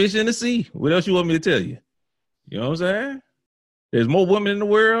 There's more fish in the sea. What else you want me to tell you? You know what I'm saying? There's more women in the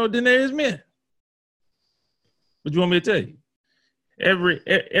world than there is men. What you want me to tell you?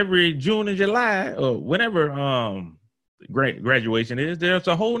 Every June and July, or whenever graduation is, there's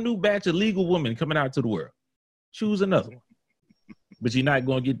a whole new batch of legal women coming out to the world. Choose another one. But you're not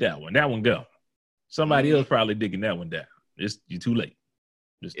going to get that one. That one go. Somebody else probably digging that one down. You're too late.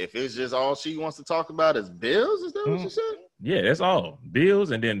 If it's just all she wants to talk about is bills, is that what you said? Yeah, that's all. Bills,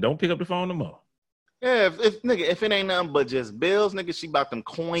 and then don't pick up the phone no more. Yeah, if it ain't nothing but just bills, nigga, she about them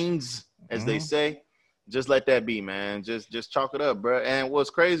coins, as they say. Just let that be, man. Just chalk it up, bro. And what's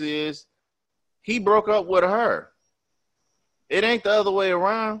crazy is he broke up with her. It ain't the other way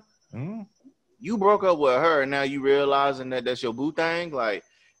around. You broke up with her, and now you realizing that that's your boo thing. Like,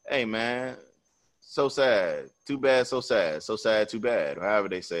 hey, man, so sad. Too bad, so sad. So sad, too bad. Or however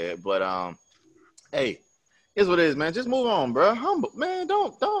they say it. But hey, here's what it is, man. Just move on, bro. Humble, man.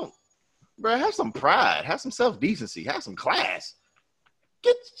 Don't, bro. Have some pride. Have some self-decency. Have some class.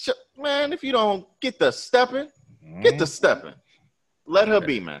 Man, if you don't get the stepping, get the stepping. Let her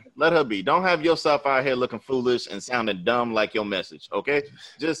be, man. Let her be. Don't have yourself out here looking foolish and sounding dumb like your message, okay?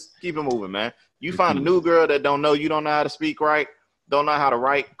 Just keep it moving, man. You find a new girl that don't know how to speak right, don't know how to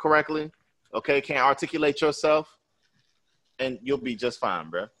write correctly, okay? Can't articulate yourself, and you'll be just fine,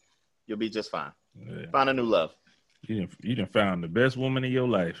 bro. You'll be just fine. Yeah. Find a new love. You done found the best woman in your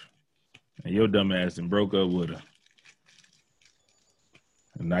life, and your dumb ass done broke up with her.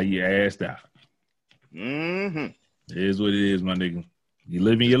 And now you assed out. It is what it is, my nigga. You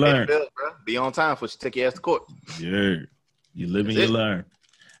live and you learn. Be on time before she take your ass to court. Yeah. You live and you learn.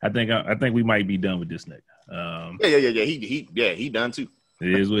 I think we might be done with this nigga. Yeah. He done too.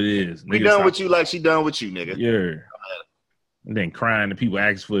 It is what it is. We done with you like she done with you, nigga. Yeah. And then crying to people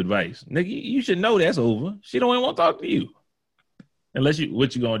asking for advice. Nigga, you should know that's over. She don't even want to talk to you. Unless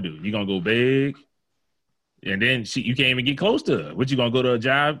what you gonna do? You gonna go beg? And then you can't even get close to her. What, you gonna go to a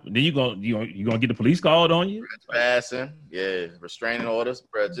job? Then you gonna get the police called on you? Passing, yeah, restraining orders,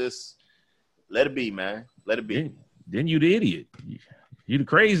 bro. Just let it be, man. Let it be. Then you the idiot. You the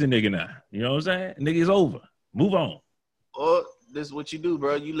crazy nigga now. You know what I'm saying? Nigga, it's over. Move on. Or this is what you do,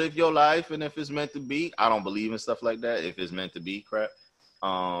 bro. You live your life, and if it's meant to be, I don't believe in stuff like that. If it's meant to be, crap.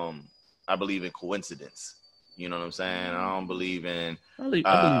 I believe in coincidence. You know what I'm saying? I don't believe in. I believe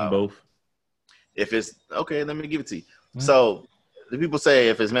in both. If it's okay, let me give it to you. So the people say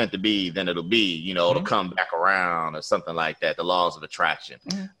if it's meant to be, then it'll be, it'll come back around or something like that. The laws of attraction.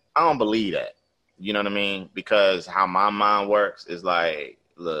 I don't believe that. You know what I mean? Because how my mind works is like,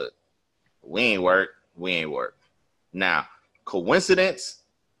 look, we ain't work. Now, coincidence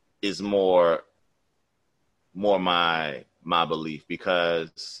is more my belief,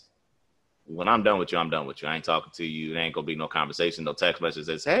 because when I'm done with you, I'm done with you. I ain't talking to you. There ain't gonna be no conversation, no text message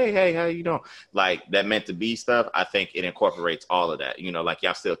that says, hey, how you doing? Like that meant to be stuff. I think it incorporates all of that. Like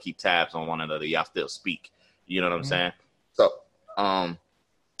y'all still keep tabs on one another. Y'all still speak. You know what I'm saying? So,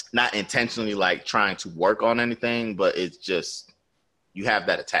 not intentionally like trying to work on anything, but it's just, you have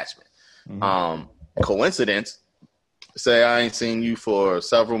that attachment. Coincidence, say I ain't seen you for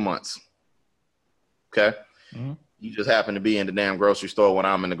several months. Okay. You just happen to be in the damn grocery store when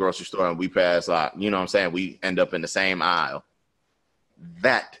I'm in the grocery store, and we pass out. You know what I'm saying? We end up in the same aisle.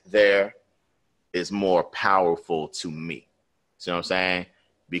 That there is more powerful to me. See what I'm saying?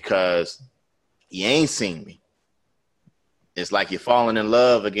 Because you ain't seen me. It's like you're falling in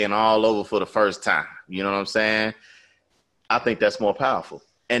love again all over for the first time. You know what I'm saying? I think that's more powerful.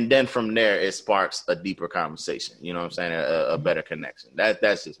 And then from there, it sparks a deeper conversation. You know what I'm saying? A better connection.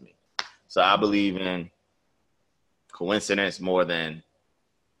 That's just me. So I believe in coincidence more than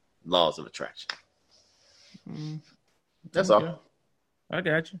laws of attraction. That's all. I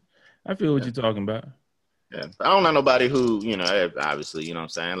got you. I feel what you're talking about. Yeah. I don't know nobody who, you know, obviously, you know what I'm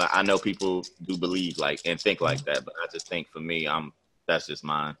saying? Like, I know people do believe like and think like that, but I just think for me, that's just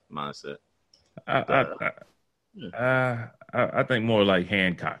my mindset. I think more like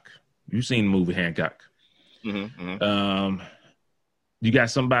Hancock. You've seen the movie Hancock. You got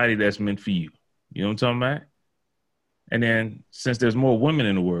somebody that's meant for you. You know what I'm talking about? And then since there's more women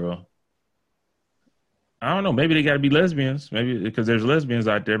in the world, I don't know. Maybe they got to be lesbians. Maybe because there's lesbians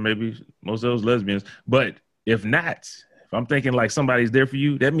out there. Maybe most of those lesbians. But if not, if I'm thinking like somebody's there for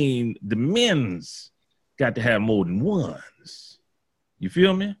you, that means the men's got to have more than ones. You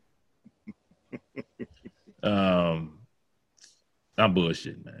feel me? I'm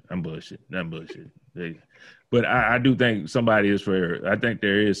bullshit, man. I'm bullshit. But I do think somebody is for. I think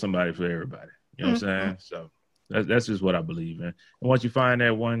there is somebody for everybody. You know what I'm saying? So that's just what I believe in. And once you find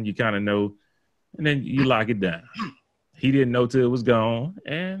that one, you kind of know. And then you lock it down. He didn't know till it was gone,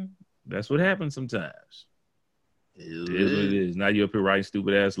 and that's what happens sometimes. It is what it is. Now you're up here writing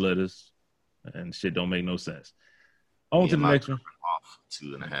stupid ass letters, and shit don't make no sense. On to the next one. Off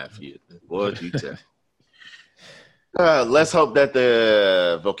 2.5 years. What you tell? Let's hope that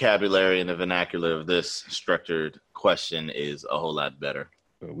the vocabulary and the vernacular of this structured question is a whole lot better.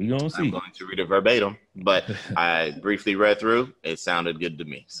 We gonna see. I'm going to read it verbatim, but I briefly read through. It sounded good to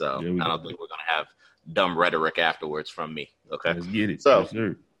me, so I don't think we're gonna have dumb rhetoric afterwards from me. Okay, let's get it. So,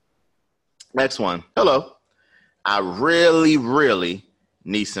 yes, next one. Hello, I really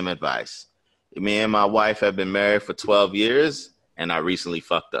need some advice. Me and my wife have been married for 12 years, and I recently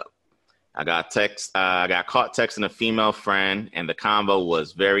fucked up. I got caught texting a female friend, and the convo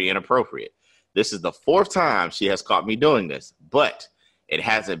was very inappropriate. This is the 4th time she has caught me doing this, but it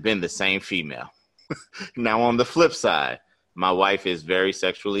hasn't been the same female. Now, on the flip side, my wife is very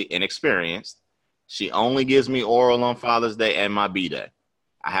sexually inexperienced. She only gives me oral on Father's Day and my B-Day.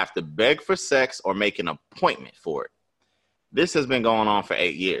 I have to beg for sex or make an appointment for it. This has been going on for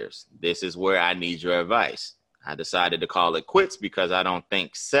 8 years. This is where I need your advice. I decided to call it quits because I don't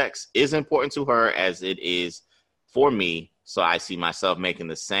think sex is important to her as it is for me, so I see myself making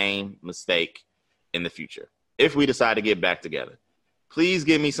the same mistake in the future if we decide to get back together. Please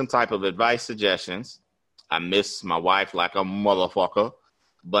give me some type of advice, suggestions. I miss my wife like a motherfucker,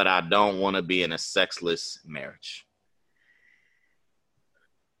 but I don't want to be in a sexless marriage.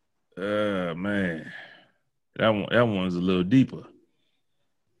 Man, that one's a little deeper.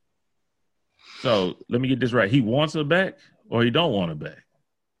 So let me get this right. He wants her back or he don't want her back?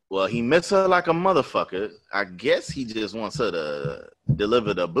 Well, he miss her like a motherfucker. I guess he just wants her to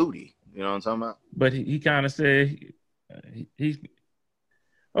deliver the booty. You know what I'm talking about? But he kind of said he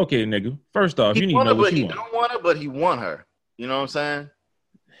okay, nigga. First off, you need to know what you want. He don't want her, but he want her. You know what I'm saying?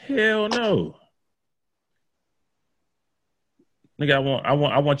 Hell no. Nigga,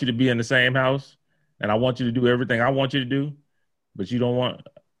 I want you to be in the same house, and I want you to do everything I want you to do, but you don't want.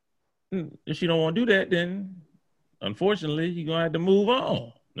 If she don't want to do that, then unfortunately you're gonna have to move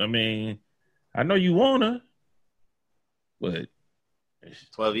on. I mean, I know you want her, but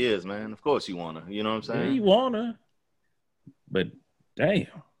 12 years, man. Of course you want her. You know what I'm saying? Yeah, you want her, but damn,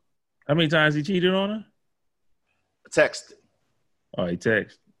 how many times he cheated on her? Texted. Oh, he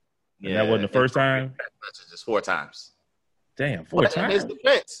texted. Yeah, that wasn't the first time. Just 4 times. Damn, 4 times. In his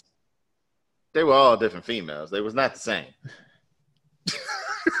defense, they were all different females. They was not the same.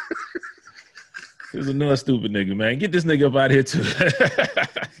 He was another stupid nigga, man. Get this nigga up out of here too.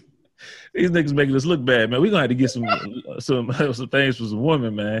 These niggas making us look bad, man. We gonna have to get some things for some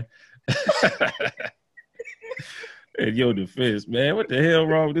women, man. In your defense, man. What the hell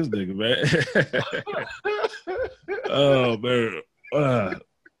wrong with this nigga, man? Oh man.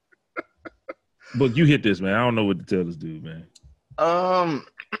 But you hit this, man. I don't know what to tell this dude, man.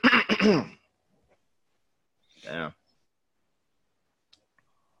 Damn.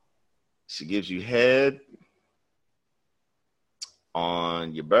 She gives you head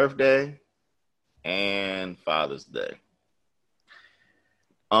on your birthday and Father's Day.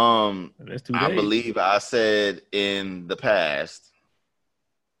 That's 2 days. I believe I said in the past,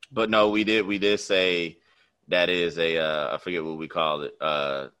 but no, we did say that is I forget what we call it.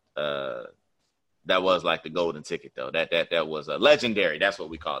 That was like the golden ticket though. That was a legendary. That's what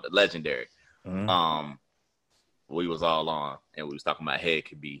we called it. Legendary. Mm-hmm. We was all on and we was talking about head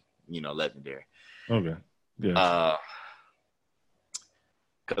could be, legendary. Okay. Good.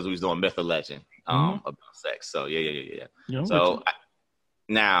 because we was doing Myth or Legend about sex. So yeah. So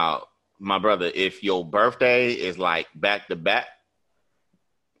now, my brother, if your birthday is like back to back,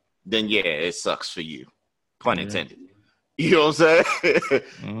 then yeah, it sucks for you. Pun intended. You know what I'm saying?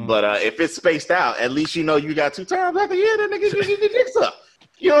 But if it's spaced out, at least you know you got 2 times after year, that nigga get your dicks up.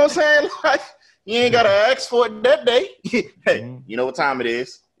 You know what I'm saying? Like, you ain't got to ask for it that day. Hey, you know what time it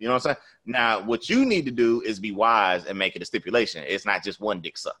is. You know what I'm saying? Now, what you need to do is be wise and make it a stipulation. It's not just one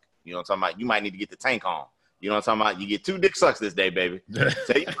dick suck. You know what I'm talking about? You might need to get the tank on. You know what I'm talking about? You get 2 dick sucks this day, baby.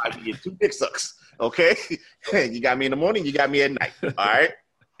 So you might get 2 dick sucks. Okay? You got me in the morning, you got me at night. All right?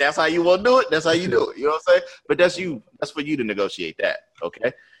 That's how you want to do it. That's how you do it. You know what I'm saying? But that's you. That's for you to negotiate that.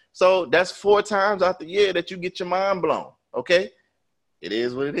 Okay? So that's 4 times out the year that you get your mind blown. Okay? It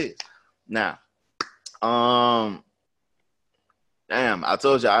is what it is. Now, damn, I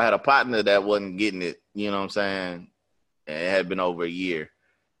told you I had a partner that wasn't getting it. You know what I'm saying? And it had been over a year.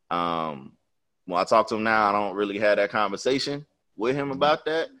 When I talk to him now, I don't really have that conversation with him about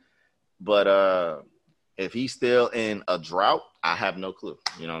that. But if he's still in a drought, I have no clue.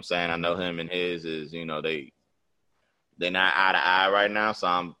 You know what I'm saying? I know him and his is, you know, they're not eye to eye right now. So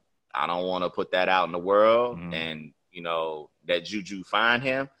I don't want to put that out in the world and, you know, that juju find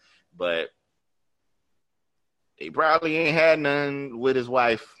him. But he probably ain't had none with his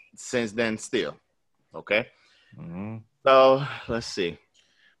wife since then still. Okay? So let's see.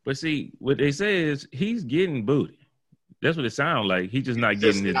 But see, what they say is he's getting booty. That's what it sounds like. He's just not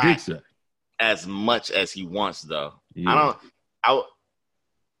getting his dick sucked as much as he wants, though. Yeah.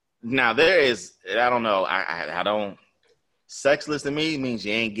 Now there is, I don't know. I don't. Sexless to me means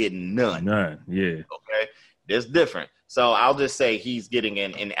you ain't getting none. None. Yeah. Okay. That's different. So I'll just say he's getting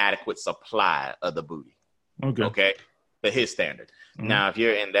an inadequate supply of the booty. Okay. Okay. For his standard. Now, if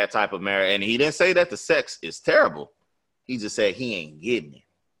you're in that type of marriage, and he didn't say that the sex is terrible, he just said he ain't getting it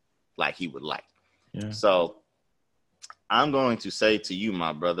like he would like. Yeah. So I'm going to say to you,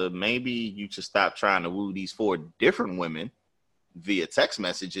 my brother, maybe you should stop trying to woo these 4 different women via text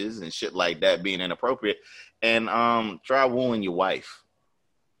messages and shit like that being inappropriate, and try wooing your wife.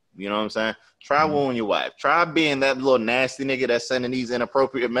 You know what I'm saying? Try wooing your wife. Try being that little nasty nigga that's sending these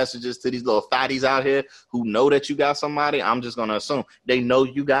inappropriate messages to these little thotties out here who know that you got somebody. I'm just going to assume they know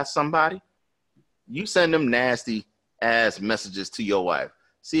you got somebody. You send them nasty ass messages to your wife.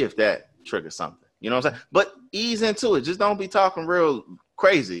 See if that triggers something. You know what I'm saying? But ease into it. Just don't be talking real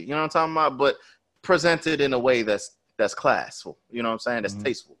crazy. You know what I'm talking about? But present it in a way that's classful. You know what I'm saying? That's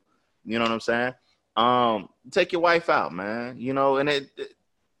tasteful. You know what I'm saying? Take your wife out, man. You know, and it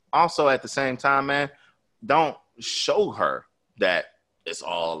also at the same time, man, don't show her that it's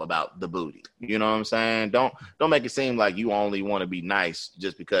all about the booty. You know what I'm saying? Don't make it seem like you only want to be nice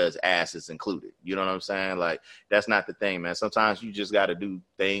just because ass is included. You know what I'm saying? Like, that's not the thing, man. Sometimes you just got to do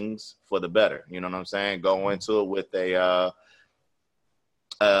things for the better. You know what I'm saying? Go into it with a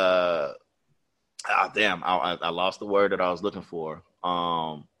I lost the word that I was looking for.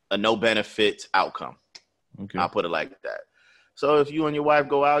 A no benefit outcome. Okay. I'll put it like that. So if you and your wife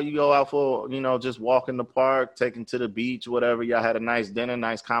go out for, you know, just walk in the park, taking to the beach, whatever. Y'all had a nice dinner,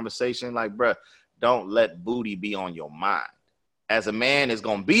 nice conversation. Like, bruh, don't let booty be on your mind. As a man, it's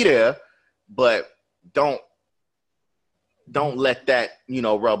going to be there, but don't let that, you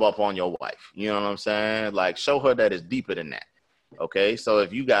know, rub up on your wife. You know what I'm saying? Like, show her that it's deeper than that. Okay? So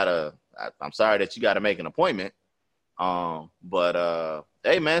if you I'm sorry that you got to make an appointment. But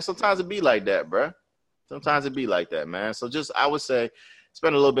hey, man, sometimes it be like that, bruh. Sometimes it be like that, man. So I would say,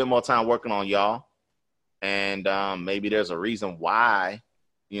 spend a little bit more time working on y'all. And maybe there's a reason why,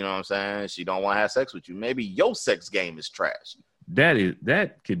 you know what I'm saying, she don't want to have sex with you. Maybe your sex game is trash.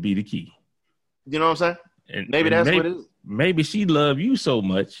 That could be the key. You know what I'm saying? And maybe that's what it is. Maybe she love you so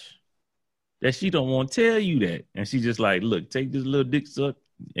much that she don't want to tell you that. And she just like, look, take this little dick suck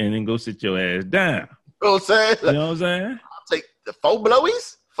and then go sit your ass down. You know what I'm saying? You know what I'm saying? I'll take the 4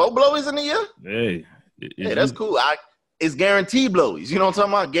 blowies. 4 blowies in the year? Hey. Hey, that's cool. It's guaranteed blowies. You know what I'm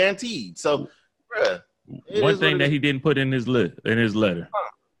talking about? Guaranteed. So, bruh. One thing that he didn't put in his letter,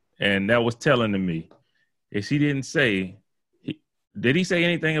 and that was telling to me, is he didn't say, did he say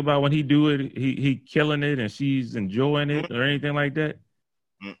anything about when he do it, he killing it and she's enjoying it or anything like that?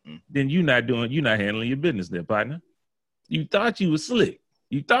 Then you're not handling your business there, partner. You thought you was slick.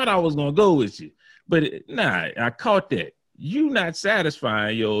 You thought I was going to go with you. But I caught that. You not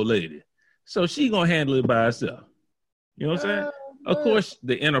satisfying your old lady. So she going to handle it by herself. You know what I'm saying? Of course,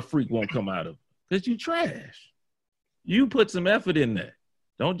 the inner freak won't come out of it because you trash. You put some effort in that.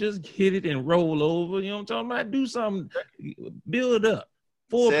 Don't just hit it and roll over. You know what I'm talking about? Do something. Build up.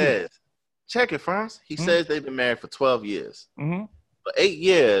 Check it, Franz. He says they've been married for 12 years. For 8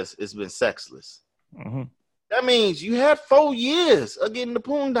 years, it's been sexless. Mm-hmm. That means you had 4 years of getting the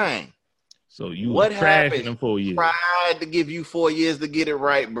poondang. So you what trashing happened? them 4 years. Tried to give you 4 years to get it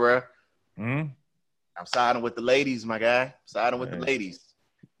right, bruh. Mm-hmm. I'm siding with the ladies, my guy. Siding with the ladies.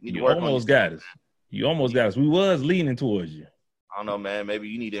 You almost got us. You almost got us. We was leaning towards you. I don't know, man. Maybe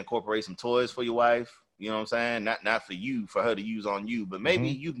you need to incorporate some toys for your wife. You know what I'm saying? Not for you, for her to use on you, but maybe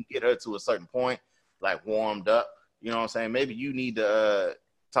you can get her to a certain point, like warmed up. You know what I'm saying? Maybe you need to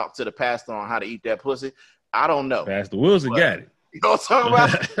talk to the pastor on how to eat that pussy. I don't know. Pastor Wilson got it. You know what I'm talking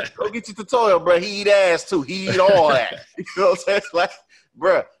about? Go get your tutorial, bro. He eat ass too. He eat all that. You know what I'm saying? Like,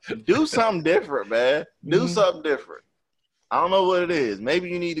 bro, do something different, man. Do something different. I don't know what it is. Maybe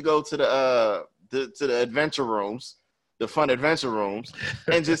you need to go to the adventure rooms, the fun adventure rooms,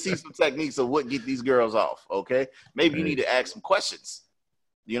 and just see some techniques of what get these girls off. Okay? Maybe you need to ask some questions.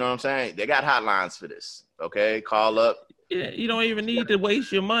 You know what I'm saying? They got hotlines for this. Okay? Call up. Yeah, you don't even need to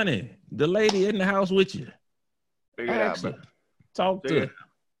waste your money. The lady in the house with you. Figure it out, bro. Talk to her.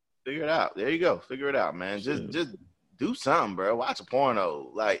 Figure it out. There you go. Figure it out, man. Just do something, bro. Watch a porno.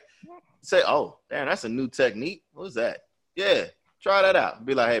 Like, say, oh, damn, that's a new technique. What's that? Yeah, try that out.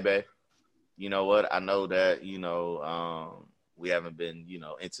 Be like, hey, babe, you know what? I know that, we haven't been,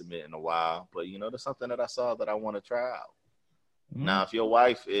 intimate in a while, but, there's something that I saw that I want to try out. Now, if your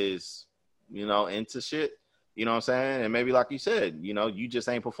wife is, into shit, you know what I'm saying? And maybe like you said, you just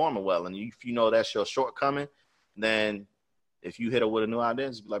ain't performing well. And if you know that's your shortcoming, then if you hit her with a new idea,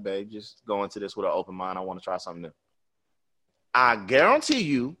 just be like, babe, just go into this with an open mind. I want to try something new. I guarantee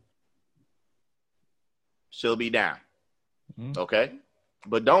you she'll be down. Okay?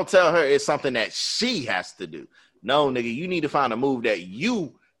 But don't tell her it's something that she has to do. No, nigga, you need to find a move that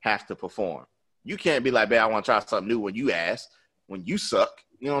you have to perform. You can't be like, babe, I want to try something new when you ask, when you suck.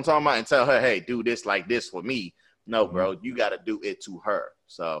 You know what I'm talking about? And tell her, hey, do this like this for me. No, bro, you got to do it to her.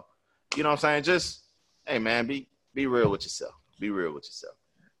 So, you know what I'm saying? Just, hey, man, be real with yourself. Be real with yourself.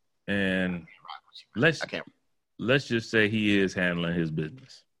 And let's just say he is handling his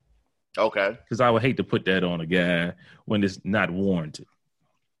business. Okay. Because I would hate to put that on a guy when it's not warranted.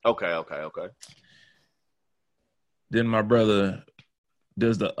 Okay. Then, my brother,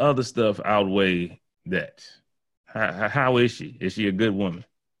 does the other stuff outweigh that? How is she? Is she a good woman?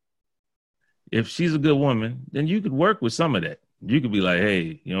 If she's a good woman, then you could work with some of that. You could be like,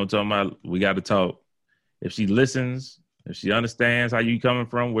 hey, you know what I'm talking about? We got to talk. If she listens, if she understands how you coming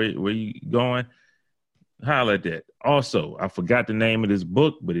from, where you going, holler at that. Also, I forgot the name of this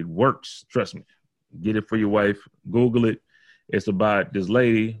book, but it works. Trust me. Get it for your wife. Google it. It's about this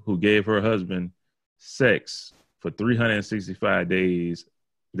lady who gave her husband sex for 365 days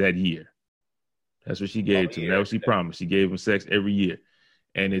that year. That's what she gave to him. That's what she promised. She gave him sex every year.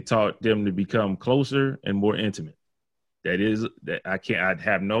 And it taught them to become closer and more intimate. I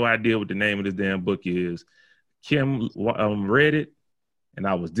have no idea what the name of this damn book is. Kim read it, and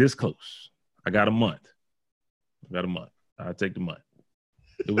I was this close. I got a month. I'll take the month.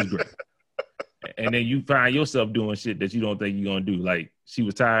 It was great. And then you find yourself doing shit that you don't think you're going to do. Like, she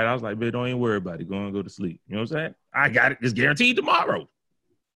was tired. I was like, babe, don't even worry about it. Go and go to sleep. You know what I'm saying? I got it. It's guaranteed tomorrow.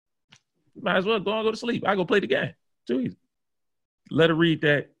 You might as well go and go to sleep. I go play the game. Too easy. Let her read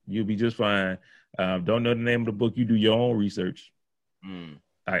that. You'll be just fine. Don't know the name of the book. You do your own research.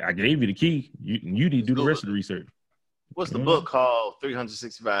 I gave you the key. You need to do the rest of the research. What's the book called?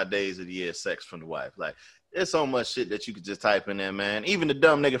 365 Days of the Year, Sex from the Wife. Like, there's so much shit that you could just type in there, man. Even the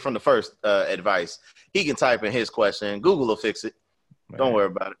dumb nigga from the first advice, he can type in his question. Google will fix it. Man, don't worry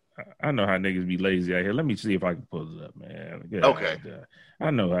about it. I know how niggas be lazy out here. Let me see if I can pull it up, man. Yeah, okay.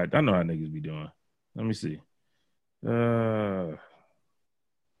 I know how niggas be doing. Let me see.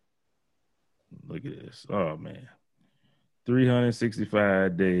 Look at this. Oh, man.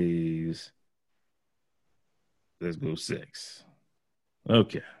 365 days. Let's go 6.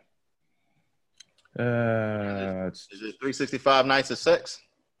 Okay. Is it 365 nights of sex?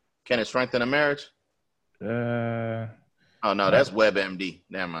 Can it strengthen a marriage? Oh, no, that's WebMD.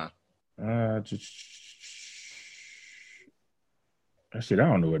 Never mind. That shit, I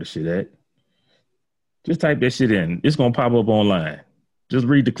don't know where the shit at. Just type that shit in. It's going to pop up online. Just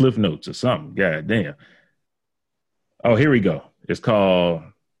read the cliff notes or something. God damn. Oh, here we go. It's called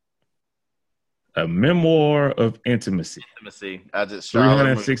A Memoir of Intimacy. I just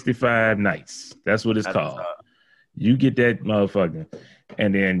 365 nights. That's what it's called. You get that motherfucker,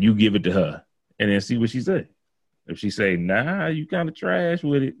 and then you give it to her, and then see what she say. If she say, nah, you kind of trash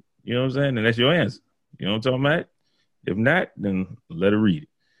with it, you know what I'm saying? And that's your answer. You know what I'm talking about? If not, then let her read it,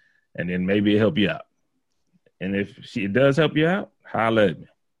 and then maybe it'll help you out. And if it does help you out, holler at me.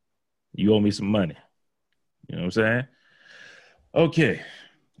 You owe me some money. You know what I'm saying? Okay.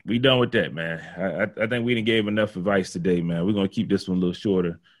 We done with that, man. I think we done gave enough advice today, man. We're going to keep this one a little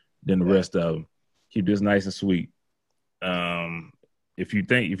shorter than the rest of them. Keep this nice and sweet. If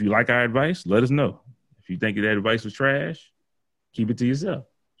you like our advice, let us know. If you think that advice was trash, keep it to yourself.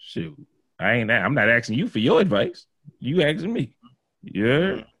 Shoot. I'm not asking you for your advice. You asking me.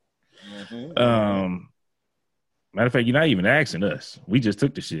 Yeah. Mm-hmm. Matter of fact, you're not even asking us. We just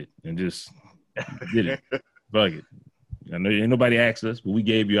took the shit and just did it. Fuck it. I know ain't nobody asked us, but we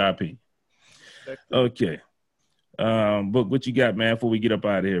gave you our opinion. Okay. But what you got, man, before we get up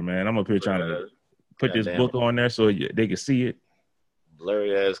out of here, man? I'm up here trying to put this book on there so they can see it.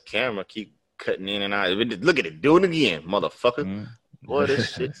 Blurry ass camera keep cutting in and out. Look at it. Do it again, motherfucker. Mm-hmm. Boy,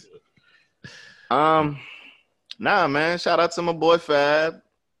 this shit. Nah, man. Shout out to my boy Fab.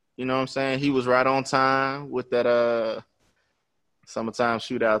 You know what I'm saying? He was right on time with that Summertime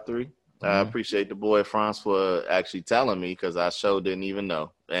Shootout 3. I appreciate the boy France for actually telling me because I sure didn't even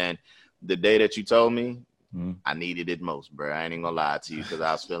know. And the day that you told me, I needed it most, bro. I ain't even gonna lie to you because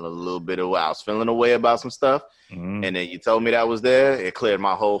I was feeling a little bit away. I was feeling away about some stuff. And then you told me that was there. It cleared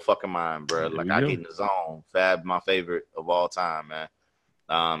my whole fucking mind, bro. Like I get in the zone. Fab, my favorite of all time,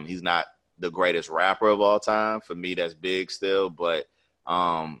 man. He's not the greatest rapper of all time. For me, that's big still. But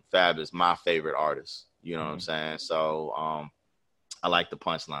Fab is my favorite artist. You know what I'm saying? So I like the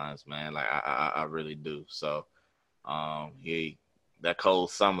punchlines, man. Like I really do. So that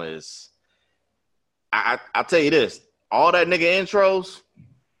Cold Summer is I'll tell you this, all that nigga intros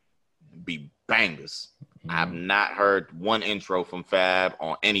be bangers. I've not heard one intro from Fab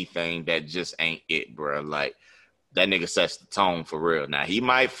on anything that just ain't it, bro. Like that nigga sets the tone for real. Now he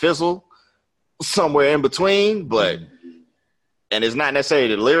might fizzle somewhere in between, but and it's not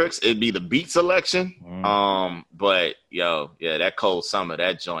necessarily the lyrics, it'd be the beat selection. But that Cold Summer,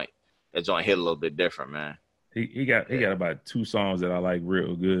 that joint hit a little bit different, man. He got about 2 songs that I like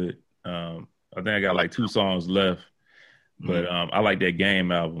real good. I think I got like 2 songs left, but I like that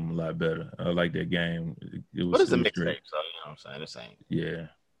Game album a lot better. I like that Game. What is a mixtape? So you know what I'm saying? This ain't. Yeah.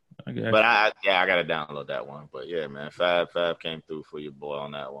 I gotta download that one. But yeah, man, Fab came through for your boy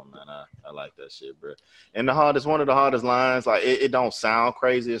on that one, man. I like that shit, bro. And one of the hardest lines, like it don't sound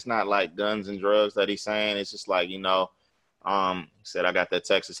crazy. It's not like guns and drugs that he's saying. It's just like, he said I got that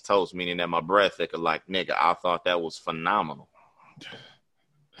Texas toast, meaning that my breath thicker. Like, nigga, I thought that was phenomenal.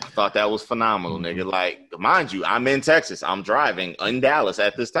 Nigga. Like, mind you, I'm in Texas. I'm driving in Dallas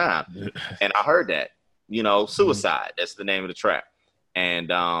at this time. And I heard that, Suicide. That's the name of the track. And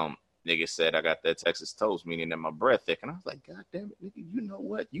nigga said, I got that Texas toast, meaning that my breath thick. And I was like, God damn it, nigga, you know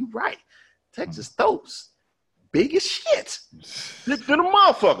what? You right. Texas toast. Big as shit. Thick than a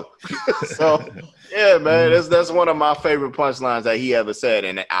motherfucker. So, yeah, man, that's one of my favorite punchlines that he ever said.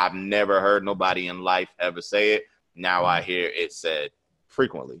 And I've never heard nobody in life ever say it. Now I hear it said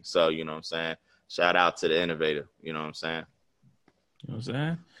frequently. So, you know what I'm saying? Shout out to the innovator. You know what I'm saying? You know what I'm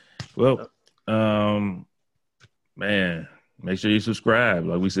saying? Well, man, make sure you subscribe.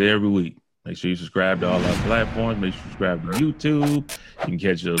 Like we say every week. Make sure you subscribe to all our platforms. Make sure you subscribe to YouTube. You can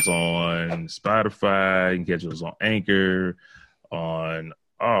catch us on Spotify. You can catch us on Anchor, on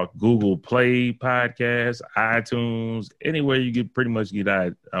Google Play Podcasts, iTunes, anywhere you get pretty much anywhere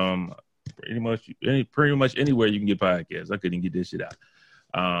you can get podcasts. I couldn't get this shit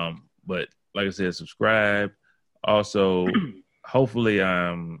out. But like I said, subscribe. Also, hopefully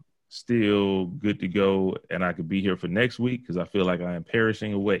I'm still good to go and I could be here for next week because I feel like I am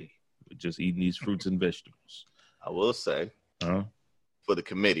perishing away with just eating these fruits and vegetables. I will say, for the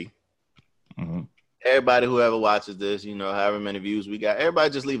committee, everybody who ever watches this, however many views we got, everybody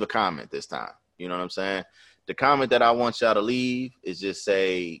just leave a comment this time. You know what I'm saying? The comment that I want y'all to leave is just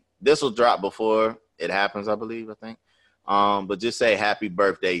say, this will drop before it happens, I think. But just say happy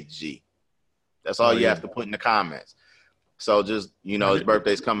birthday, G. That's all you have to put in the comments. So just, his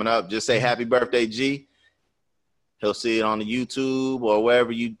birthday's coming up. Just say happy birthday, G. He'll see it on the YouTube or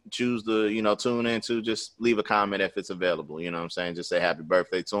wherever you choose to, tune into. Just leave a comment if it's available. You know what I'm saying? Just say happy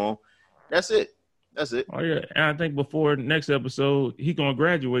birthday to him. That's it. Oh, yeah. And I think before next episode, he going to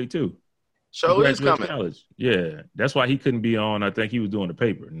graduate, too. Show is coming. College. Yeah. That's why he couldn't be on. I think he was doing the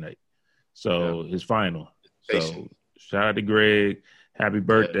paper tonight. So his final. So shout out to Greg. Happy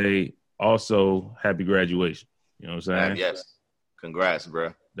birthday. Yeah. Also, happy graduation. You know what I'm saying? Yes. Congrats,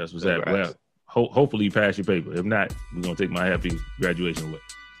 bro. That's what's happening. Well, hopefully you pass your paper. If not, we're going to take my happy graduation away.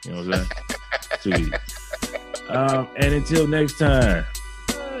 You know what I'm saying? Too easy. And until next time,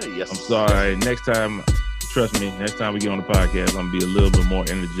 I'm sorry. Next time, trust me, next time we get on the podcast, I'm going to be a little bit more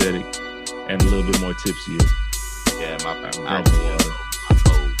energetic and a little bit more tipsier. Yeah, my cold.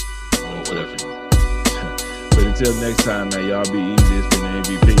 Whatever. But until next time, man, y'all be easy. It's been the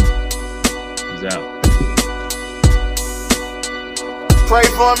MVP. He's out. Pray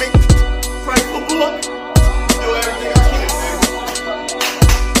for me. Pray for Book.